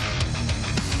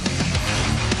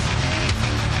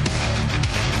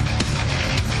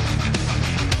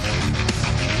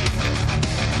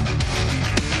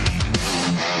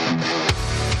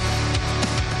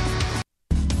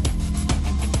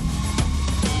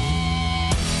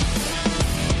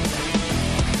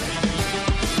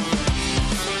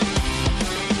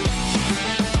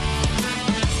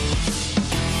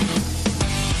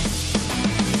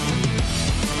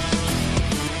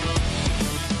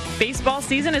 Baseball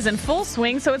season is in full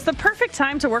swing, so it's the perfect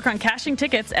time to work on cashing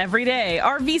tickets every day.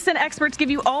 Our VSiN experts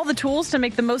give you all the tools to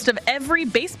make the most of every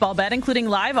baseball bet, including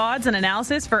live odds and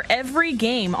analysis for every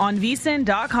game on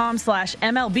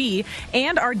vsin.com/MLB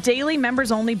and our daily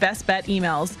members-only best bet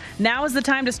emails. Now is the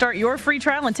time to start your free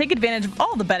trial and take advantage of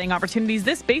all the betting opportunities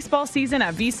this baseball season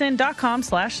at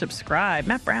vsin.com/subscribe.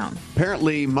 Matt Brown.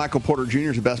 Apparently, Michael Porter Jr.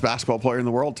 is the best basketball player in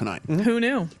the world tonight. Mm-hmm. Who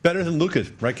knew? Better than Luka,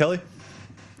 right, Kelly?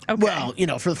 Okay. Well,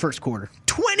 for the first quarter.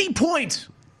 20 points.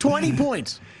 20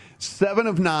 points. 7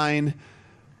 of 9.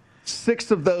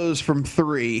 6 of those from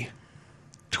 3.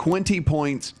 20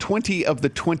 points. 20 of the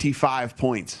 25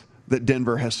 points that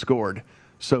Denver has scored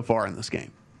so far in this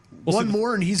game. One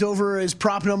more, and he's over his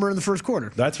prop number in the first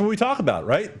quarter. That's what we talk about,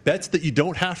 right? Bets that you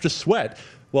don't have to sweat.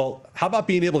 Well, how about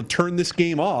being able to turn this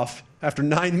game off after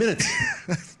 9 minutes?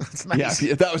 That's nice.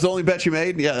 Yeah, if that was the only bet you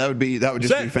made, that would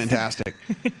just be fantastic.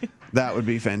 That would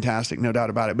be fantastic, no doubt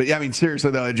about it. But yeah, I mean,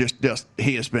 seriously though,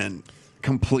 he has been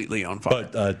completely on fire.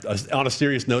 But on a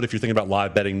serious note, if you're thinking about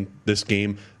live betting this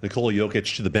game, Nikola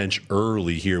Jokic to the bench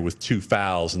early here with 2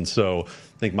 fouls, and so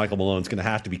I think Michael Malone's going to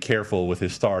have to be careful with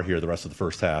his star here the rest of the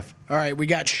first half. All right, we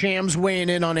got Shams weighing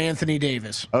in on Anthony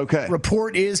Davis. Okay.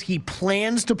 Report is he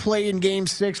plans to play in Game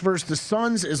 6 versus the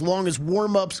Suns as long as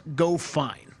warm-ups go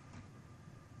fine.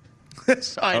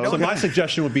 So my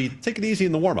suggestion would be take it easy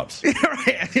in the warm-ups.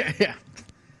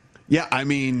 Yeah, I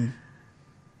mean,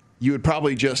 you would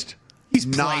probably just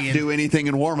not do anything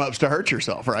in warm-ups to hurt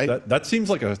yourself, right? That seems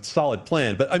like a solid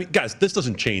plan. But, I mean, guys, this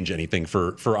doesn't change anything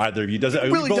for either of you.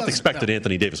 We both expected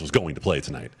Anthony Davis was going to play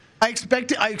tonight. I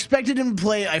expected him to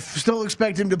play. I still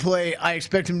expect him to play. I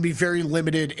expect him to be very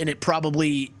limited, and it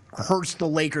probably hurts the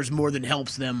Lakers more than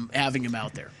helps them having him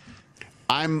out there.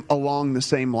 I'm along the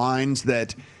same lines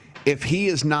that if he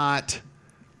is not,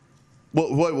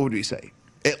 what would we say?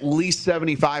 At least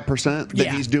 75% that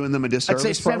he's doing them a disservice.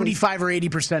 I'd say 75 or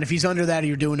 80%. If he's under that,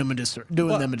 you're doing them a disservice.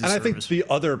 And I think the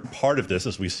other part of this,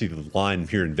 as we see the line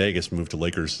here in Vegas move to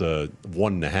Lakers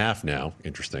 1.5 now.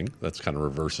 Interesting. That's kind of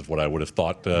reverse of what I would have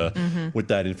thought with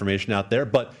that information out there.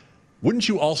 But wouldn't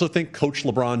you also think Coach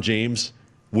LeBron James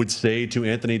would say to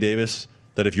Anthony Davis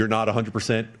that if you're not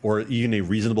 100% or even a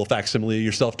reasonable facsimile of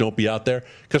yourself, don't be out there?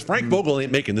 Because Frank Vogel ain't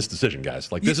making this decision,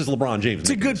 guys. Like, this is LeBron James.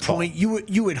 It's a good point.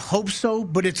 You would hope so,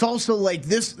 but it's also like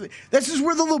this is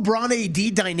where the LeBron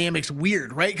AD dynamic's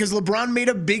weird, right? Because LeBron made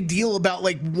a big deal about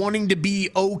like wanting to be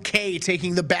okay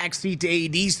taking the backseat to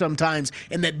AD sometimes,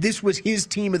 and that this was his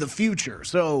team of the future.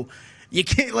 So you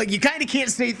can't you kind of can't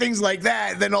say things like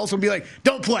that, and then also be like,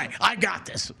 don't play. I got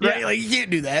this. Right? Yeah. Like, you can't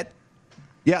do that.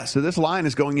 Yeah, so this line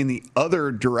is going in the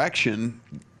other direction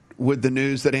with the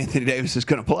news that Anthony Davis is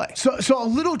going to play. So a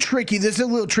little tricky. This is a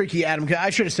little tricky, Adam, because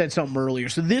I should have said something earlier.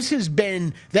 So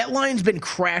that line's been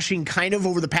crashing kind of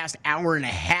over the past hour and a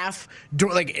half,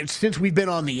 since we've been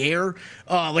on the air.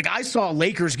 I saw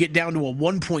Lakers get down to a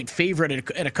 1-point favorite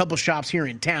at a couple shops here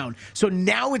in town. So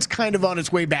now it's kind of on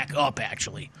its way back up,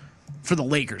 actually, for the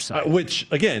Lakers side. Which,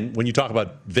 again, when you talk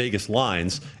about Vegas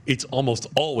lines, it's almost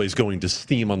always going to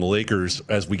steam on the Lakers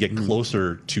as we get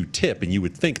closer to tip. And you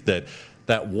would think that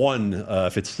one,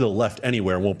 if it's still left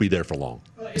anywhere, won't be there for long.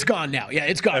 It's gone now. Yeah,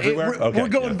 it's gone. Everywhere?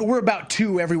 We're about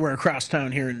 2 everywhere across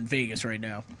town here in Vegas right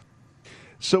now.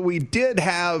 So we did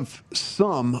have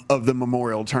some of the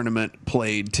Memorial Tournament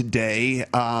played today.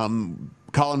 Colin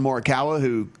Morikawa,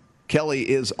 who Kelly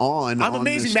is on. I'm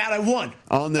amazing, Matt. I won.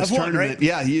 On this tournament. Right?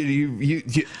 Yeah. You,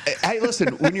 hey,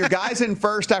 listen, when your guy's in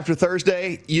first after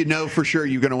Thursday, you know for sure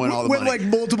you're going to win all the money. When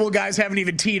multiple guys haven't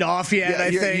even teed off yet, I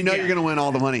think. You know you're going to win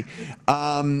all the money.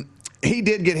 He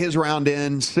did get his round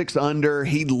in, 6 under.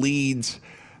 He leads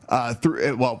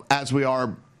as we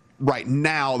are right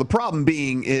now. The problem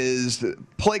being is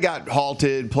play got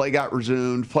halted, play got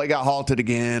resumed, play got halted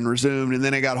again, resumed, and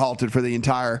then it got halted for the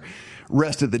entire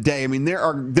rest of the day. I mean, there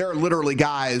are literally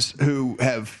guys who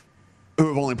have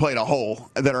only played a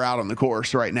hole that are out on the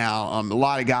course right now. A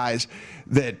lot of guys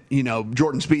that,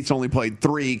 Jordan Spieth's only played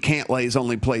 3, Cantlay's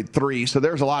only played 3. So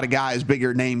there's a lot of guys,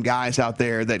 bigger name guys out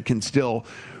there that can still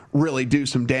really do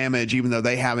some damage, even though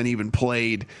they haven't even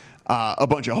played a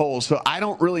bunch of holes. So I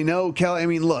don't really know, Kelly. I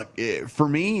mean, look, for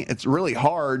me, it's really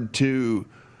hard to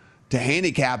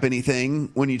handicap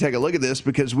anything when you take a look at this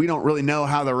because we don't really know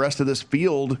how the rest of this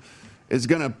field is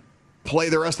going to play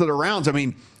the rest of the rounds. I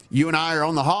mean, you and I are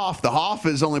on the Hoff. The Hoff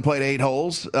has only played 8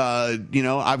 holes.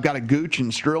 I've got a Gooch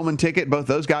and Streelman ticket. Both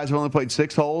those guys have only played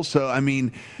 6 holes. So, I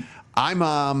mean, I'm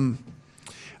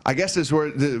I guess is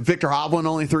where Victor Hovland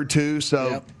only threw 2,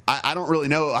 so I don't really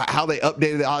know how they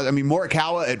updated the odds. I mean,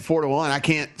 Morikawa at 4-1. I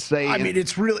can't say. I mean,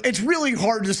 it's really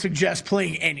hard to suggest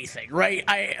playing anything, right?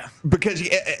 Because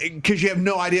you have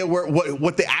no idea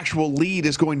what the actual lead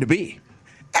is going to be.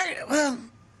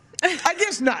 I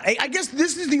guess not. I guess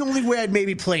this is the only way I'd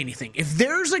maybe play anything. If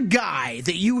there's a guy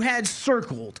that you had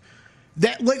circled.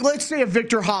 That, like, let's say a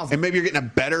Victor Hovland. And maybe you're getting a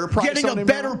better price.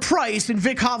 Price, and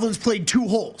Vic Hovland's played 2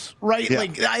 holes, right? Yeah.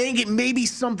 Like, I think it may be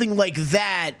something like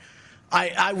that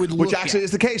I would look Which actually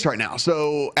is the case right now.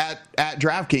 So at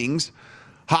DraftKings,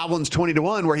 Hovland's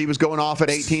 20-1, where he was going off at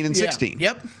 18 and 16.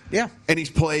 Yep. Yeah. And he's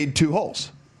played 2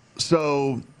 holes.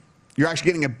 So you're actually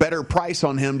getting a better price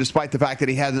on him, despite the fact that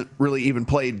he hasn't really even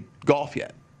played golf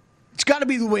yet. It's got to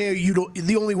be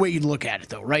the only way you'd look at it,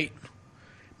 though, right?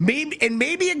 Maybe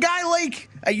a guy like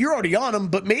you're already on him,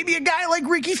 but maybe a guy like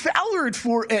Ricky Fowler at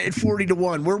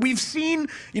 40-1, where we've seen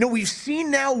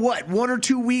now 1 or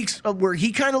 2 weeks of where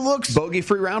he kind of looks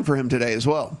bogey-free round for him today as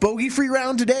well. Bogey-free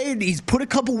round today. He's put a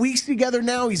couple weeks together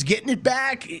now. He's getting it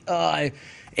back.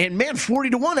 And man,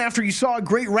 40-1 after you saw a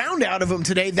great round out of him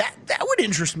today, that would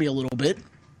interest me a little bit.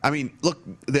 I mean, look,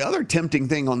 the other tempting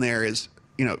thing on there is,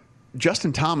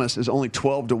 Justin Thomas is only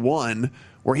 12-1,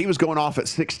 where he was going off at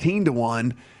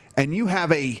 16-1, and you've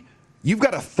got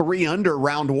a 3-under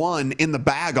round 1 in the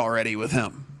bag already with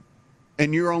him,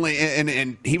 and you're only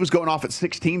and he was going off at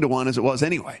 16-1 as it was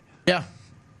anyway. Yeah.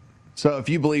 So if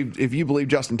you believe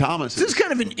Justin Thomas, this is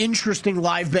kind of an interesting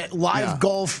live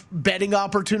golf betting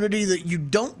opportunity that you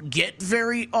don't get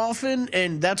very often,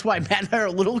 and that's why Matt and I are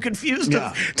a little confused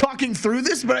of talking through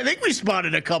this. But I think we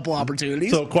spotted a couple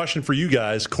opportunities. So, question for you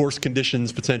guys: course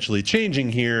conditions potentially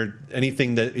changing here.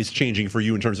 Anything that is changing for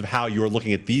you in terms of how you're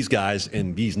looking at these guys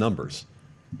and these numbers?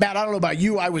 Matt, I don't know about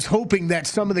you. I was hoping that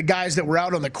some of the guys that were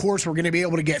out on the course were going to be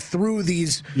able to get through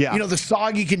these, the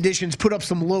soggy conditions, put up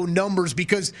some low numbers,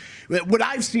 because what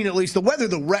I've seen, at least, the weather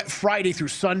Friday through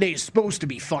Sunday is supposed to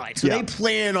be fine. So they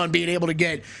plan on being able to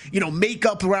get, make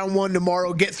up round 1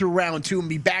 tomorrow, get through round 2, and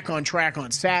be back on track on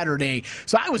Saturday.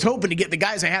 So I was hoping to get the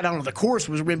guys I had out on the course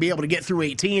was going to be able to get through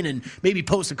 18 and maybe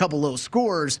post a couple low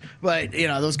scores. But,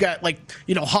 those guys,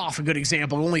 Hoff, a good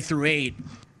example, only through 8.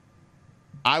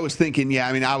 I was thinking,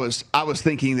 I was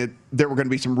thinking that there were going to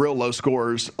be some real low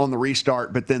scores on the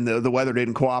restart, but then the weather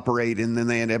didn't cooperate, and then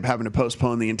they ended up having to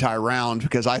postpone the entire round,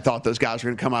 because I thought those guys were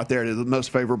going to come out there to the most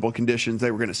favorable conditions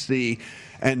they were going to see,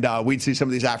 and we'd see some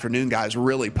of these afternoon guys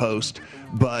really post,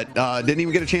 but didn't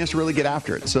even get a chance to really get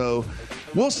after it. So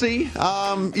we'll see.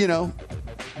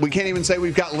 We can't even say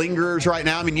we've got lingerers right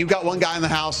now. I mean, you've got one guy in the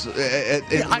house.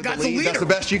 I got the leader. That's the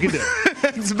best you can do.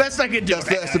 That's the best I can do.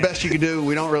 That's the best you can do.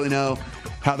 We don't really know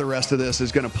how the rest of this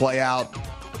is going to play out.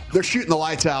 They're shooting the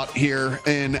lights out here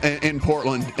in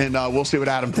Portland, and we'll see what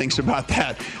Adam thinks about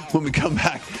that when we come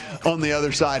back on the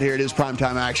other side here. It is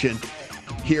primetime action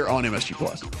here on MSG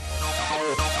Plus.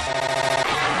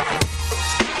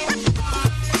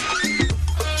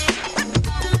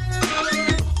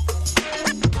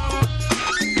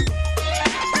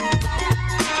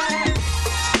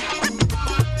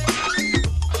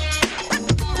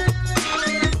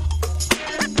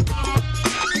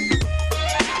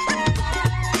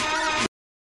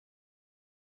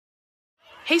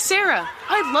 Hey Sarah,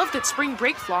 I love that spring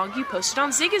break vlog you posted on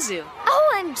Zigazoo.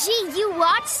 OMG, you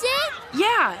watched it?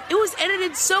 Yeah, it was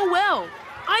edited so well.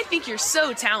 I think you're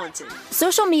so talented.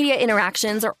 Social media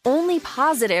interactions are only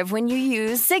positive when you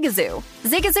use Zigazoo.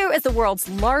 Zigazoo is the world's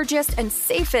largest and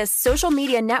safest social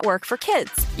media network for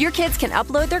kids. Your kids can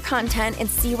upload their content and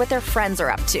see what their friends are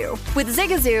up to. With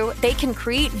Zigazoo, they can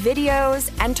create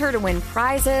videos, enter to win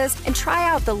prizes, and try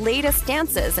out the latest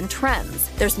dances and trends.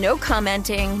 There's no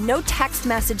commenting, no text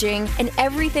messaging, and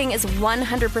everything is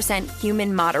 100%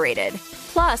 human moderated.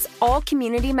 Plus, all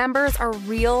community members are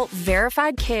real,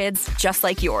 verified kids just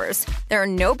like yours. There are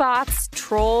no bots,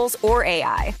 trolls, or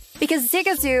AI. Because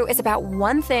Zigazoo is about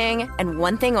one thing and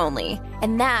one thing only,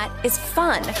 and that is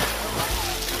fun.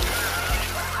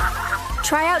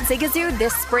 Try out Zigazoo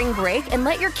this spring break and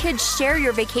let your kids share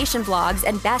your vacation vlogs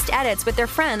and best edits with their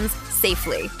friends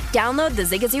safely. Download the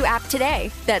Zigazoo app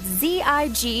today. That's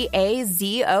Zigazoo.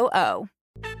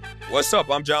 What's up?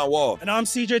 I'm John Wall. And I'm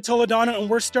CJ Toledano, and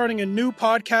we're starting a new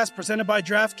podcast presented by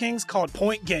DraftKings called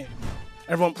Point Game.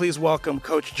 Everyone, please welcome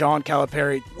Coach John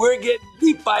Calipari. We're getting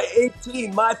beat by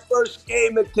 18. My first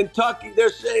game in Kentucky, they're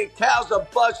saying Cal's a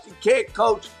bust. He can't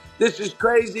coach. This is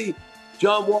crazy.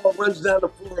 John Wall runs down the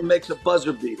floor and makes a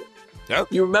buzzer beater. Yep.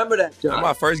 You remember that, John? That's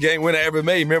my first game winner I ever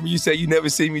made. Remember you said you never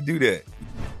seen me do that.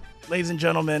 Ladies and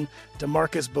gentlemen,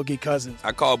 DeMarcus Boogie Cousins.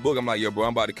 I called Boog. I'm like, yo, bro,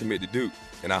 I'm about to commit to Duke.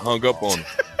 And I hung up on him.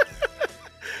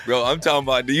 Bro, I'm talking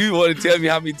about, do you want to tell me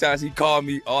how many times he called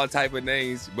me all type of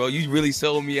names? Bro, you really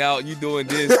sold me out. You doing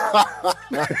this.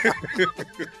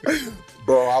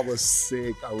 Bro, I was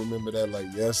sick. I remember that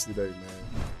like yesterday, man.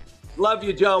 Love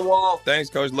you, John Wall. Thanks,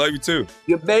 Coach. Love you, too.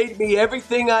 You made me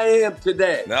everything I am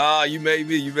today. Nah, you made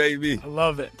me. I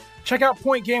love it. Check out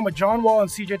Point Game with John Wall and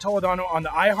CJ Toledano on the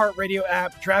iHeartRadio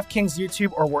app, DraftKings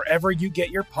YouTube, or wherever you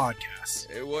get your podcasts.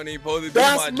 It wasn't even supposed to be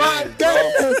That's my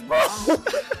day, bro.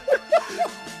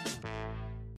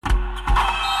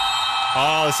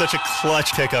 Oh, it's such a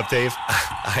clutch pickup, Dave.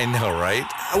 I know, right?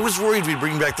 I was worried we'd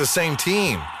bring back the same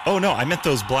team. Oh, no, I meant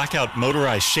those blackout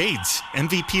motorized shades.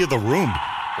 MVP of the room.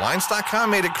 Blinds.com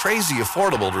made it crazy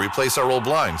affordable to replace our old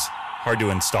blinds. Hard to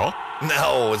install?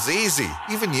 No, it's easy.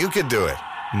 Even you could do it.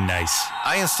 Nice.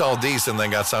 I installed these and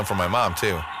then got some for my mom,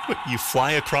 too. What, you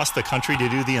fly across the country to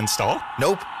do the install?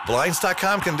 Nope.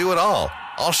 Blinds.com can do it all.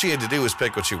 All she had to do was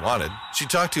pick what she wanted. She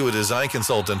talked to a design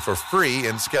consultant for free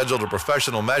and scheduled a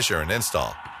professional measure and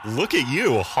install. Look at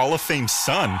you, a Hall of Fame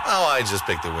son. Oh, I just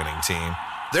picked the winning team.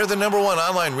 They're the #1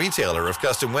 online retailer of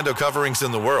custom window coverings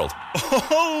in the world.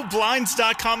 Oh,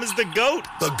 Blinds.com is the GOAT.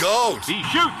 The GOAT. He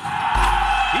shoots.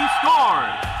 He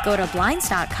scores. Go to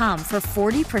Blinds.com for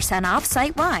 40% off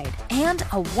site-wide and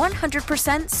a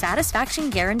 100% satisfaction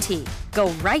guarantee.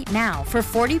 Go right now for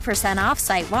 40% off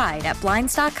site-wide at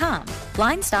Blinds.com.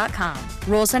 Blinds.com.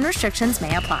 Rules and restrictions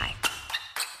may apply.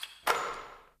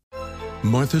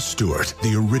 Martha Stewart,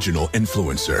 the original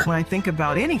influencer. When I think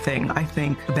about anything, I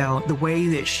think about the way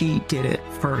that she did it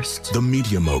first. The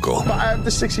media mogul. 5 to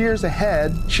 6 years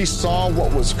ahead, she saw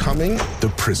what was coming.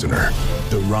 The prisoner.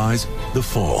 The rise, the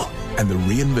fall, and the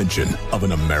reinvention of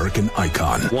an American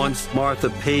icon. Once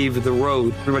Martha paved the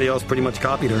road, everybody else pretty much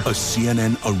copied her. A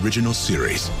CNN original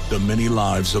series, The Many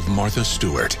Lives of Martha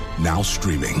Stewart, now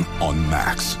streaming on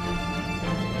Max.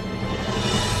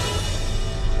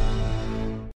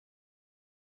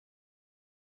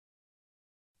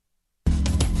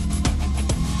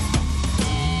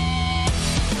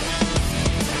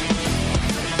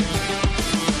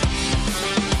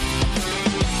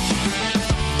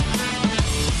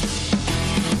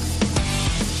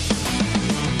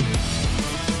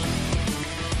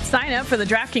 Sign up for the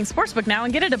DraftKings Sportsbook now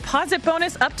and get a deposit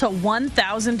bonus up to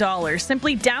 $1,000.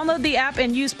 Simply download the app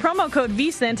and use promo code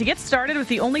VSIN to get started with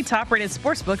the only top-rated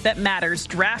sportsbook that matters,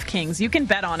 DraftKings. You can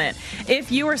bet on it.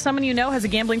 If you or someone you know has a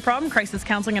gambling problem, crisis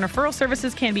counseling and referral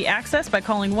services can be accessed by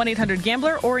calling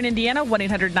 1-800-GAMBLER or in Indiana,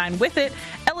 1-800-9-WITH-IT.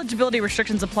 Eligibility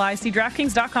restrictions apply. See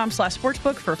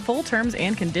DraftKings.com/sportsbook for full terms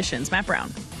and conditions. Matt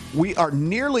Brown. We are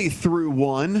nearly through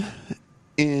one.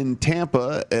 In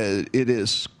Tampa, it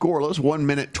is scoreless. 1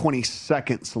 minute, 20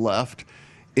 seconds left.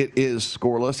 It is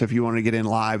scoreless. If you want to get in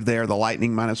live there, the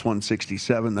Lightning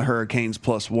 -167, the Hurricanes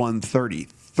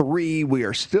 +133. We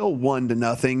are still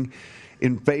 1-0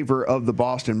 in favor of the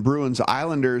Boston Bruins.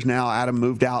 Islanders now, Adam,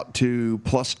 moved out to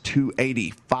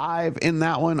 +285 in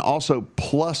that one. Also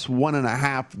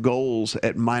 +1.5 goals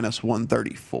at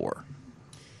 -134.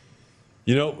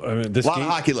 You know, I mean, this a lot of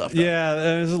hockey left. Yeah,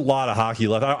 there's a lot of hockey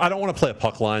left. I don't want to play a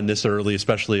puck line this early,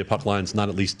 especially a puck line's not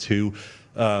at least 2.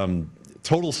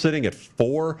 Total sitting at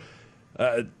 4.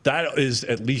 That is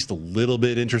at least a little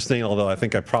bit interesting, although I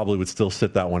think I probably would still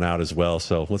sit that one out as well.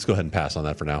 So let's go ahead and pass on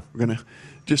that for now. We're going to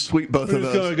just sweep both of those. We're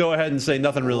just going to go ahead and say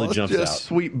nothing really jumps out. Just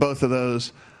sweep both of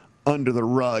those under the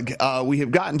rug. We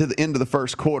have gotten to the end of the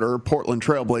first quarter. Portland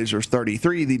Trailblazers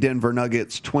 33, the Denver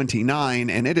Nuggets 29,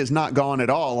 and it has not gone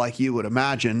at all like you would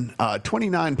imagine.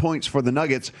 29 points for the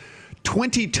Nuggets,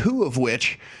 22 of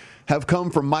which have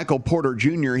come from Michael Porter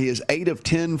Jr. He is 8 of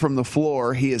 10 from the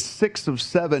floor. He is 6 of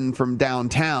 7 from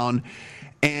downtown.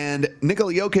 And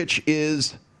Nikola Jokic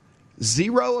is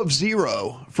 0 of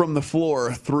 0 from the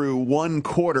floor through one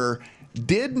quarter.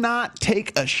 Did not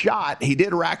take a shot. He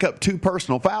did rack up 2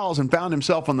 personal fouls and found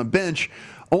himself on the bench.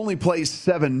 Only plays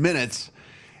 7 minutes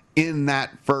in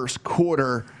that first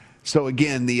quarter. So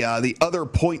again, the other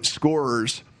point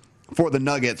scorers for the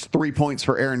Nuggets, 3 points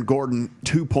for Aaron Gordon,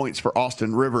 2 points for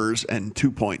Austin Rivers, and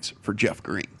 2 points for Jeff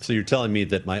Green. So you're telling me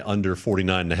that my under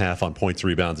 49.5 on points,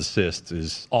 rebounds, assists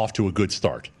is off to a good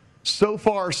start. So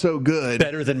far, so good.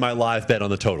 Better than my live bet on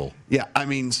the total. Yeah, I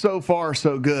mean, so far,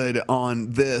 so good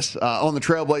on this. On the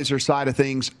Trailblazers side of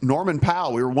things, Norman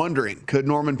Powell, we were wondering, could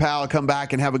Norman Powell come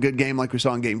back and have a good game like we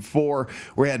saw in Game 4,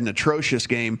 where he had an atrocious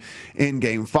game in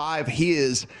Game 5? He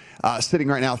is sitting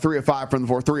right now 3 of 5 from the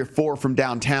floor, 3 of 4 from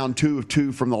downtown, 2 of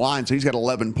 2 from the line, so he's got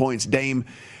 11 points. Dame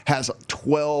has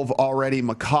 12 already.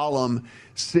 McCollum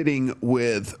sitting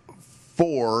with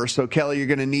 4. So, Kelly, you're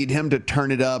going to need him to turn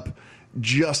it up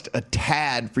just a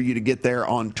tad for you to get there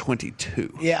on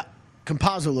 22. Yeah.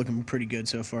 Campazzo looking pretty good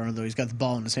so far, although he's got the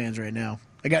ball in his hands right now.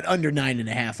 I got under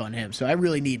 9.5 on him, so I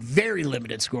really need very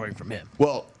limited scoring from him.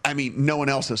 Well, I mean, no one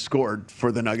else has scored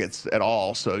for the Nuggets at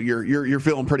all, so you're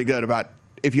feeling pretty good about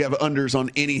if you have unders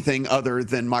on anything other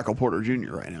than Michael Porter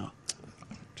Jr. right now.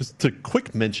 Just a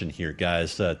quick mention here,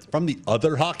 guys, from the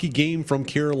other hockey game from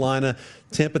Carolina,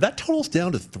 Tampa, that totals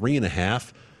down to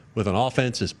 3.5 with an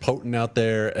offense as potent out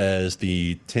there as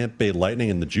the Tampa Bay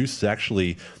Lightning, and the juice is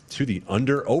actually to the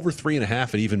under. Over 3.5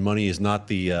 at even money is not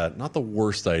the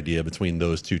worst idea between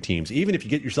those two teams. Even if you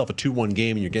get yourself a 2-1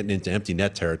 game and you're getting into empty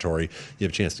net territory, you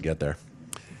have a chance to get there.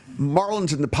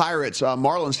 Marlins and the Pirates.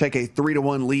 Marlins take a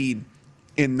 3-1 lead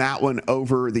in that one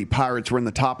over the Pirates. We're in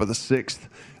the top of the 6th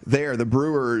there. The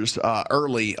Brewers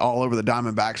early all over the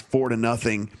Diamondbacks,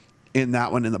 4-0 in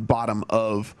that one in the bottom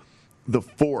of the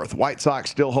 4th. White Sox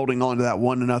still holding on to that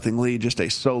 1-0 lead. Just a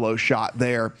solo shot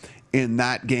there in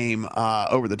that game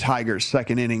over the Tigers.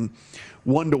 Second inning,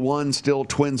 1-1 still.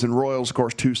 Twins and Royals, of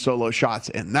course, 2 solo shots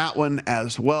in that one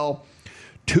as well.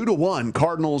 2-1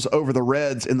 Cardinals over the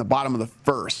Reds in the bottom of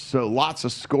the 1st. So lots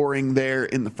of scoring there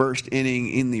in the first inning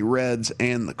in the Reds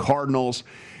and the Cardinals.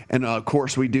 And of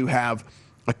course, we do have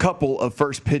a couple of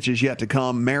first pitches yet to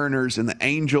come. Mariners and the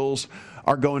Angels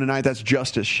are going tonight. That's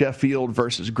Justice Sheffield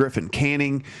versus Griffin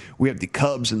Canning. We have the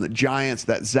Cubs and the Giants.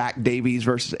 That's Zach Davies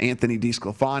versus Anthony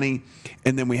DeSclafani.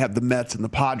 And then we have the Mets and the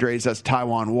Padres. That's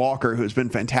Taijuan Walker, who has been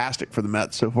fantastic for the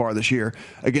Mets so far this year,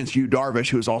 against Yu Darvish,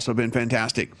 who has also been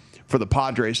fantastic for the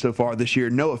Padres so far this year.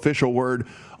 No official word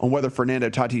on whether Fernando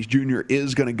Tatis Jr.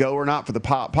 is going to go or not for the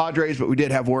Padres, but we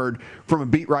did have word from a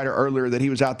beat writer earlier that he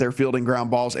was out there fielding ground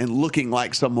balls and looking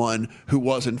like someone who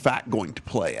was, in fact, going to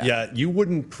play. Yeah, you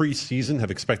wouldn't preseason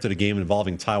have expected a game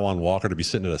involving Taijuan Walker to be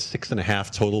sitting at a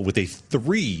 6.5 total with a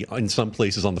 3 in some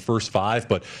places on the first 5,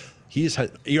 but he's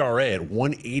had ERA at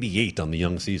 188 on the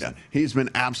young season. Yeah, he's been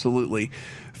absolutely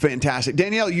fantastic.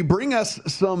 Danielle, you bring us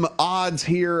some odds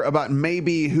here about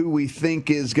maybe who we think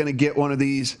is going to get one of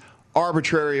these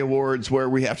arbitrary awards where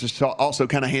we have to also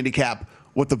kind of handicap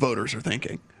what the voters are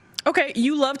thinking. Okay,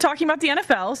 you love talking about the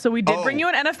NFL, so we did bring you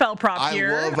an NFL prop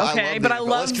here.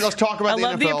 Let's talk about the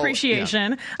NFL. The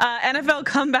appreciation. Yeah. NFL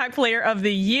Comeback Player of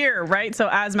the Year, right? So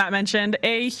as Matt mentioned,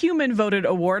 a human-voted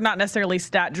award, not necessarily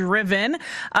stat-driven.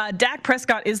 Dak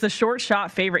Prescott is the short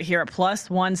shot favorite here at plus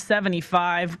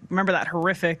 175. Remember that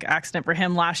horrific accident for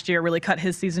him last year, really cut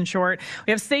his season short.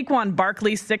 We have Saquon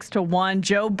Barkley, 6-1.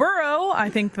 Joe Burrow, I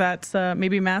think that's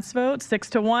maybe Matt's vote,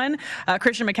 6-1.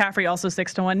 Christian McCaffrey, also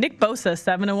 6-1. Nick Bosa,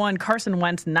 7-1. Carson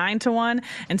Wentz 9-1,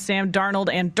 and Sam Darnold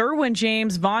and Derwin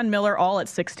James, Von Miller all at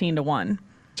 16-1.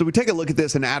 So we take a look at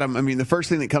this, and Adam, I mean, the first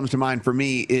thing that comes to mind for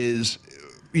me is,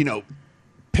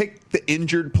 pick the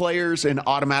injured players and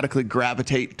automatically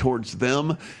gravitate towards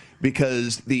them,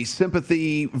 because the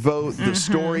sympathy vote, the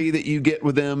story that you get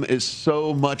with them is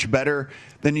so much better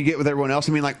than you get with everyone else.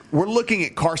 I mean, like, we're looking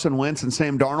at Carson Wentz and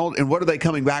Sam Darnold, and what are they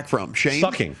coming back from? Shame?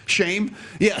 Sucking. Shame?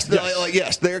 Yes.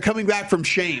 Yes, they're coming back from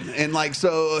shame. And,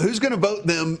 so who's going to vote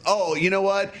them? Oh, you know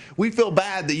what? We feel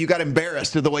bad that you got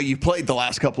embarrassed the way you played the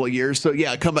last couple of years. So,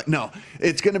 yeah, come back. No,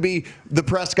 it's going to be the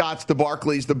Prescotts, the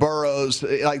Barkleys, the Burrows,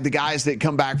 like the guys that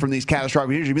come back from these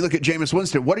catastrophic injuries. I mean, look at Jameis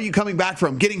Winston. What are you coming back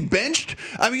from? Getting benched?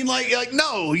 I mean,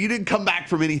 no, you didn't come back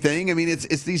from anything. I mean,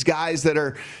 it's these guys that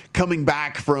are coming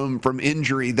back from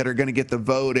injury that are going to get the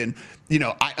vote. And,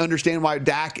 I understand why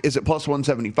Dak is at plus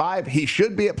 175. He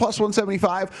should be at plus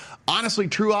 175. Honestly,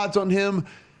 true odds on him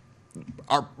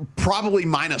are probably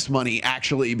minus money,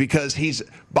 actually, because he's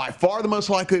by far the most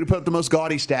likely to put up the most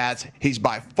gaudy stats. He's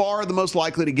by far the most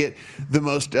likely to get the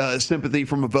most sympathy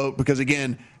from a vote because,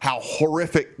 again, how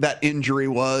horrific that injury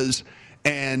was.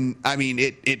 And, I mean,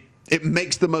 it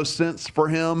makes the most sense for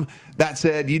him. That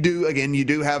said, you do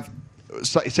have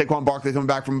Saquon Barkley coming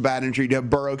back from a bad injury. You have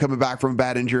Burrow coming back from a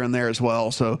bad injury in there as well.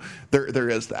 So there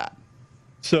is that.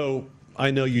 So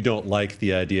I know you don't like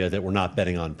the idea that we're not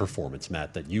betting on performance,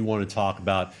 Matt, that you want to talk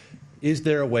about, is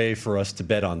there a way for us to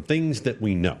bet on things that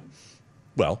we know?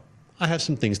 Well, I have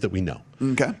some things that we know.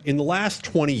 Okay. In the last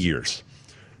 20 years,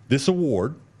 this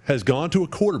award has gone to a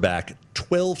quarterback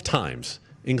 12 times,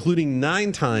 including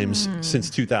 9 times since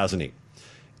 2008.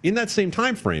 In that same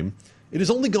time frame, it has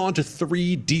only gone to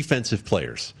 3 defensive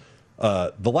players.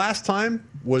 The last time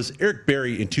was Eric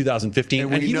Berry in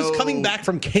 2015, and he was coming back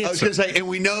from cancer. I was going to say, and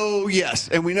we know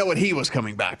what he was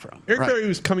coming back from. Eric Berry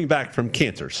was coming back from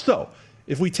cancer. So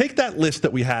if we take that list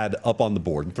that we had up on the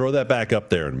board and throw that back up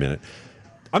there in a minute,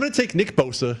 I'm going to take Nick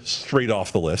Bosa straight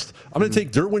off the list. I'm going to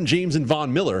take Derwin James and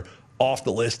Von Miller off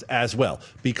the list as well,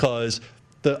 because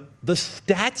the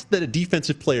stats that a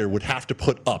defensive player would have to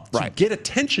put up to get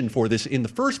attention for this in the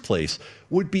first place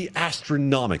would be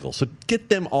astronomical. So get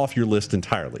them off your list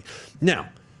entirely. Now,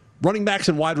 running backs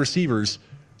and wide receivers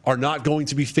are not going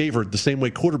to be favored the same way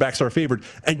quarterbacks are favored.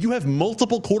 And you have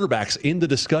multiple quarterbacks in the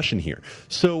discussion here.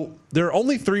 So there are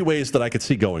only 3 ways that I could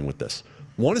see going with this.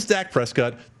 One is Dak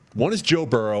Prescott. One is Joe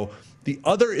Burrow. The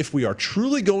other, if we are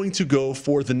truly going to go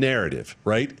for the narrative,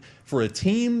 right? For a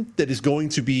team that is going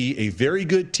to be a very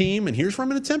good team, and here's where I'm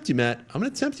going to tempt you, Matt. I'm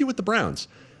going to tempt you with the Browns.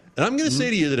 And I'm going to say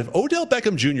to you that if Odell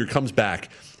Beckham Jr. comes back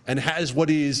and has what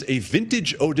is a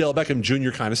vintage Odell Beckham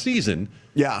Jr. kind of season,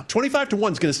 25 to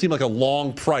 1 is going to seem like a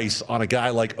long price on a guy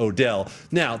like Odell.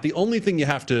 Now, the only thing you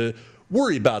have to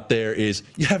worry about there is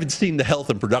you haven't seen the health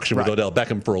and production with Odell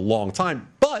Beckham for a long time.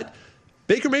 But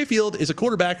Baker Mayfield is a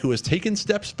quarterback who has taken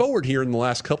steps forward here in the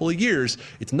last couple of years.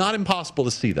 It's not impossible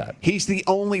to see that. He's the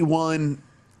only one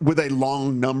with a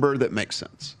long number that makes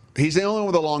sense. He's the only one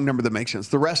with a long number that makes sense.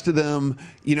 The rest of them,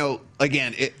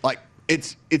 again,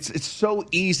 it's so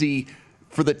easy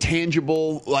for the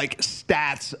tangible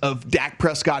stats of Dak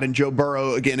Prescott and Joe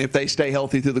Burrow, again, if they stay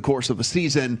healthy through the course of a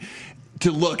season,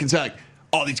 to look and say,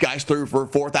 oh, these guys threw for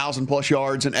 4,000 plus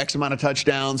yards and X amount of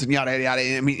touchdowns and yada, yada,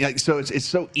 yada. I mean, so it's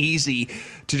so easy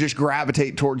to just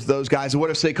gravitate towards those guys. And what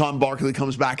if Saquon Barkley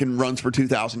comes back and runs for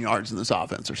 2,000 yards in this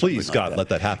offense or something? Please, God, let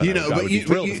that happen. I would be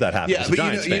thrilled if that happens. Yeah,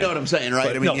 but you know what I'm saying,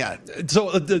 right? But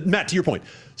So, Matt, to your point.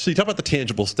 So you talk about the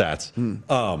tangible stats.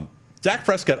 Dak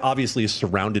Prescott obviously is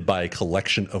surrounded by a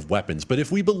collection of weapons, but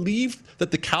if we believe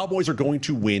that the Cowboys are going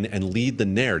to win and lead the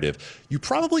narrative, you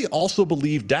probably also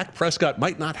believe Dak Prescott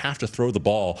might not have to throw the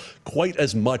ball quite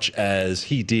as much as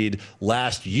he did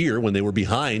last year when they were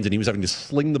behind and he was having to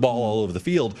sling the ball all over the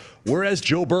field, whereas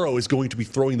Joe Burrow is going to be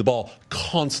throwing the ball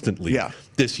constantly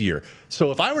this year. So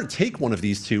if I were to take one of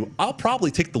these two, I'll probably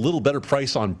take the little better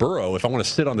price on Burrow if I want to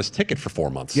sit on this ticket for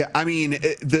 4 months. Yeah, I mean,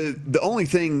 the only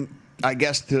thing I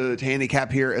guess to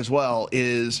handicap here as well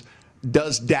is,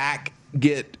 does Dak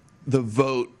get the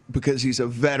vote because he's a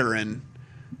veteran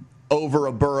over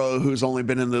a Burrow who's only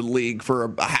been in the league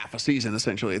for a half a season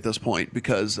essentially at this point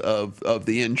because of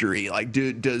the injury? Like,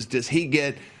 does he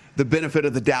get the benefit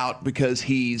of the doubt because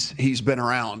he's been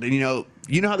around? And you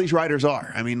know how these writers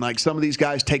are. I mean, like, some of these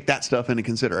guys take that stuff into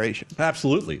consideration.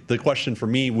 Absolutely. The question for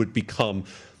me would become,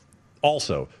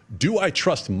 also, do I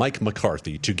trust Mike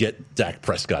McCarthy to get Dak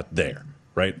Prescott there,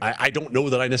 right? I don't know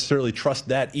that I necessarily trust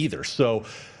that either. So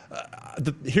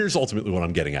here's ultimately what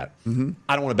I'm getting at. I don't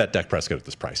want to bet Dak Prescott at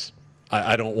this price.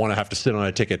 I don't want to have to sit on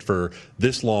a ticket for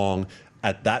this long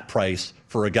at that price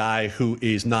for a guy who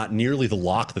is not nearly the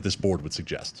lock that this board would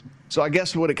suggest. So I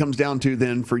guess what it comes down to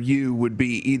then for you would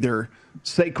be either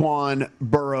Saquon,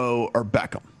 Burrow, or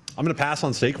Beckham. I'm going to pass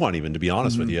on Saquon even, to be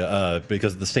honest with you,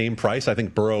 because at the same price, I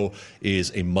think Burrow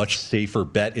is a much safer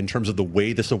bet in terms of the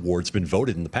way this award's been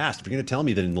voted in the past. If you're going to tell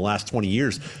me that in the last 20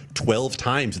 years, 12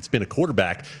 times it's been a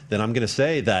quarterback, then I'm going to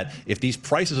say that if these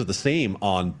prices are the same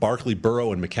on Barkley,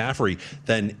 Burrow, and McCaffrey,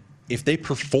 then if they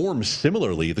perform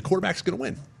similarly, the quarterback's going to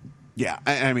win. Yeah,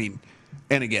 I mean,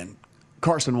 and again,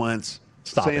 Carson Wentz,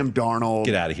 Sam Darnold.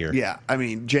 Get out of here. Yeah, I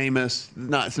mean, Jameis,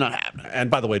 it's not happening. And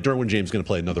by the way, Derwin James is going to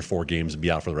play another 4 games and be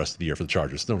out for the rest of the year for the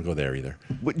Chargers. Don't go there either.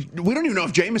 We don't even know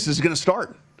if Jameis is going to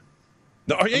start.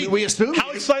 No, we assume. How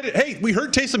excited? Hey, we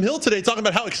heard Taysom Hill today talking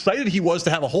about how excited he was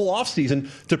to have a whole offseason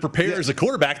to prepare as a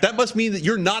quarterback. That must mean that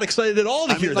you're not excited at all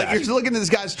to hear that. You're looking at this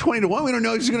guy's 20 to 1. We don't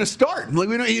know if he's going to start. Like,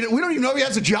 we don't even know if he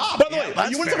has a job. By the way,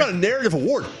 you want to talk about a narrative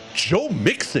award? Joe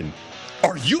Mixon.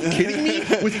 Are you kidding me?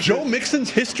 With Joe Mixon's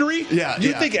history?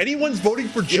 You think anyone's voting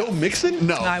for Joe Mixon?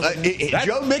 No.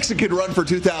 Joe Mixon could run for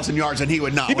 2,000 yards, and he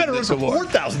would not. He better run for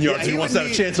 4,000 yards if he wants to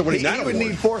have a chance of winning that award. He would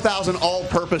need 4,000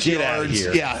 all-purpose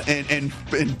yards. Yeah, and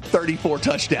 34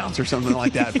 touchdowns or something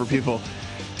like that for people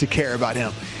to care about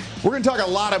him. We're going to talk a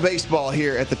lot of baseball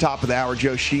here at the top of the hour.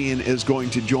 Joe Sheehan is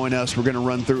going to join us. We're going to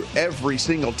run through every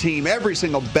single team, every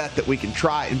single bet that we can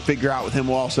try and figure out with him.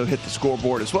 We'll also hit the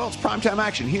scoreboard as well. It's primetime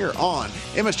action here on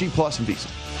MSG Plus and VSiN.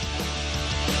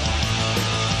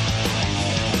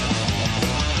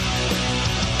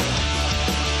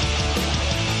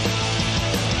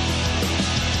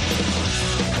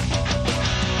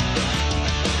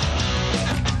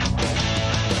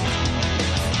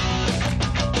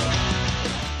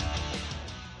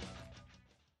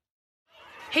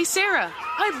 Hey Sarah,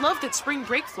 I love that spring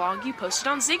break vlog you posted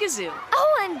on Zigazoo.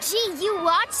 OMG, you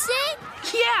watched it?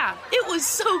 Yeah, it was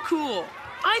so cool.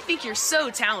 I think you're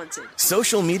so talented.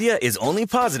 Social media is only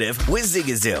positive with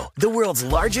Zigazoo, the world's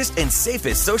largest and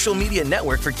safest social media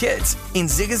network for kids. In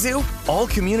Zigazoo, all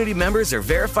community members are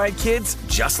verified kids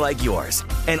just like yours.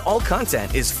 And all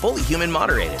content is fully human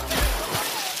moderated.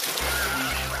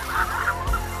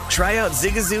 Try out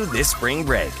Zigazoo this spring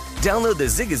break. Download the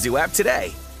Zigazoo app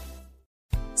today.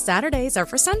 Saturdays are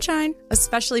for sunshine,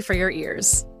 especially for your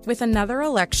ears. With another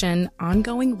election,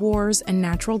 ongoing wars, and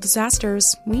natural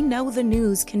disasters, we know the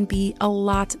news can be a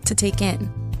lot to take in.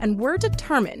 And we're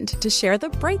determined to share the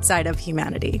bright side of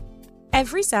humanity.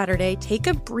 Every Saturday, take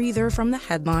a breather from the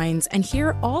headlines and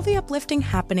hear all the uplifting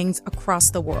happenings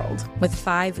across the world with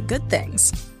 5 Good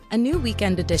Things, a new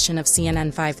weekend edition of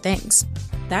CNN 5 Things.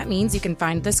 That means you can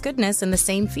find this goodness in the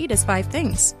same feed as 5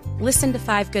 Things. Listen to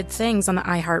 5 Good Things on the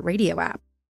iHeartRadio app.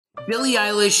 Billie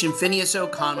Eilish and Phineas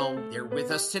O'Connell, they're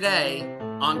with us today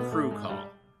on Crew Call.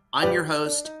 I'm your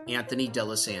host, Anthony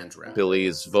D'Alessandro.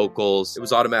 Billie's vocals, it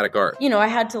was automatic art. You know, I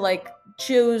had to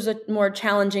choose a more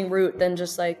challenging route than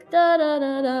just da da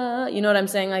da da. You know what I'm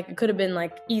saying? It could have been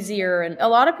easier. And a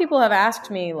lot of people have asked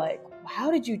me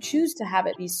how did you choose to have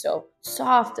it be so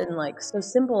soft and so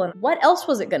simple? And what else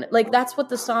was it gonna that's what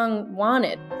the song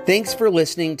wanted. Thanks for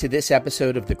listening to this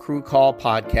episode of the Crew Call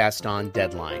podcast on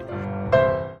Deadline.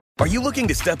 Are you looking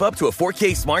to step up to a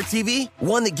 4K smart TV?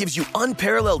 One that gives you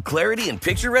unparalleled clarity and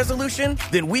picture resolution?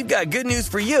 Then we've got good news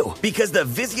for you, because the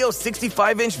Vizio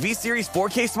 65-inch V-Series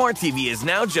 4K smart TV is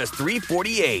now just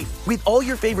 $348. With all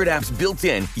your favorite apps built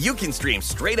in, you can stream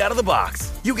straight out of the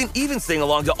box. You can even sing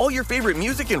along to all your favorite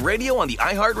music and radio on the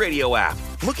iHeartRadio app.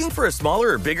 Looking for a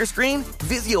smaller or bigger screen?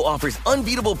 Vizio offers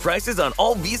unbeatable prices on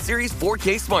all V-Series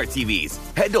 4K smart TVs.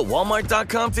 Head to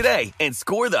Walmart.com today and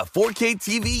score the 4K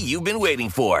TV you've been waiting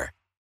for.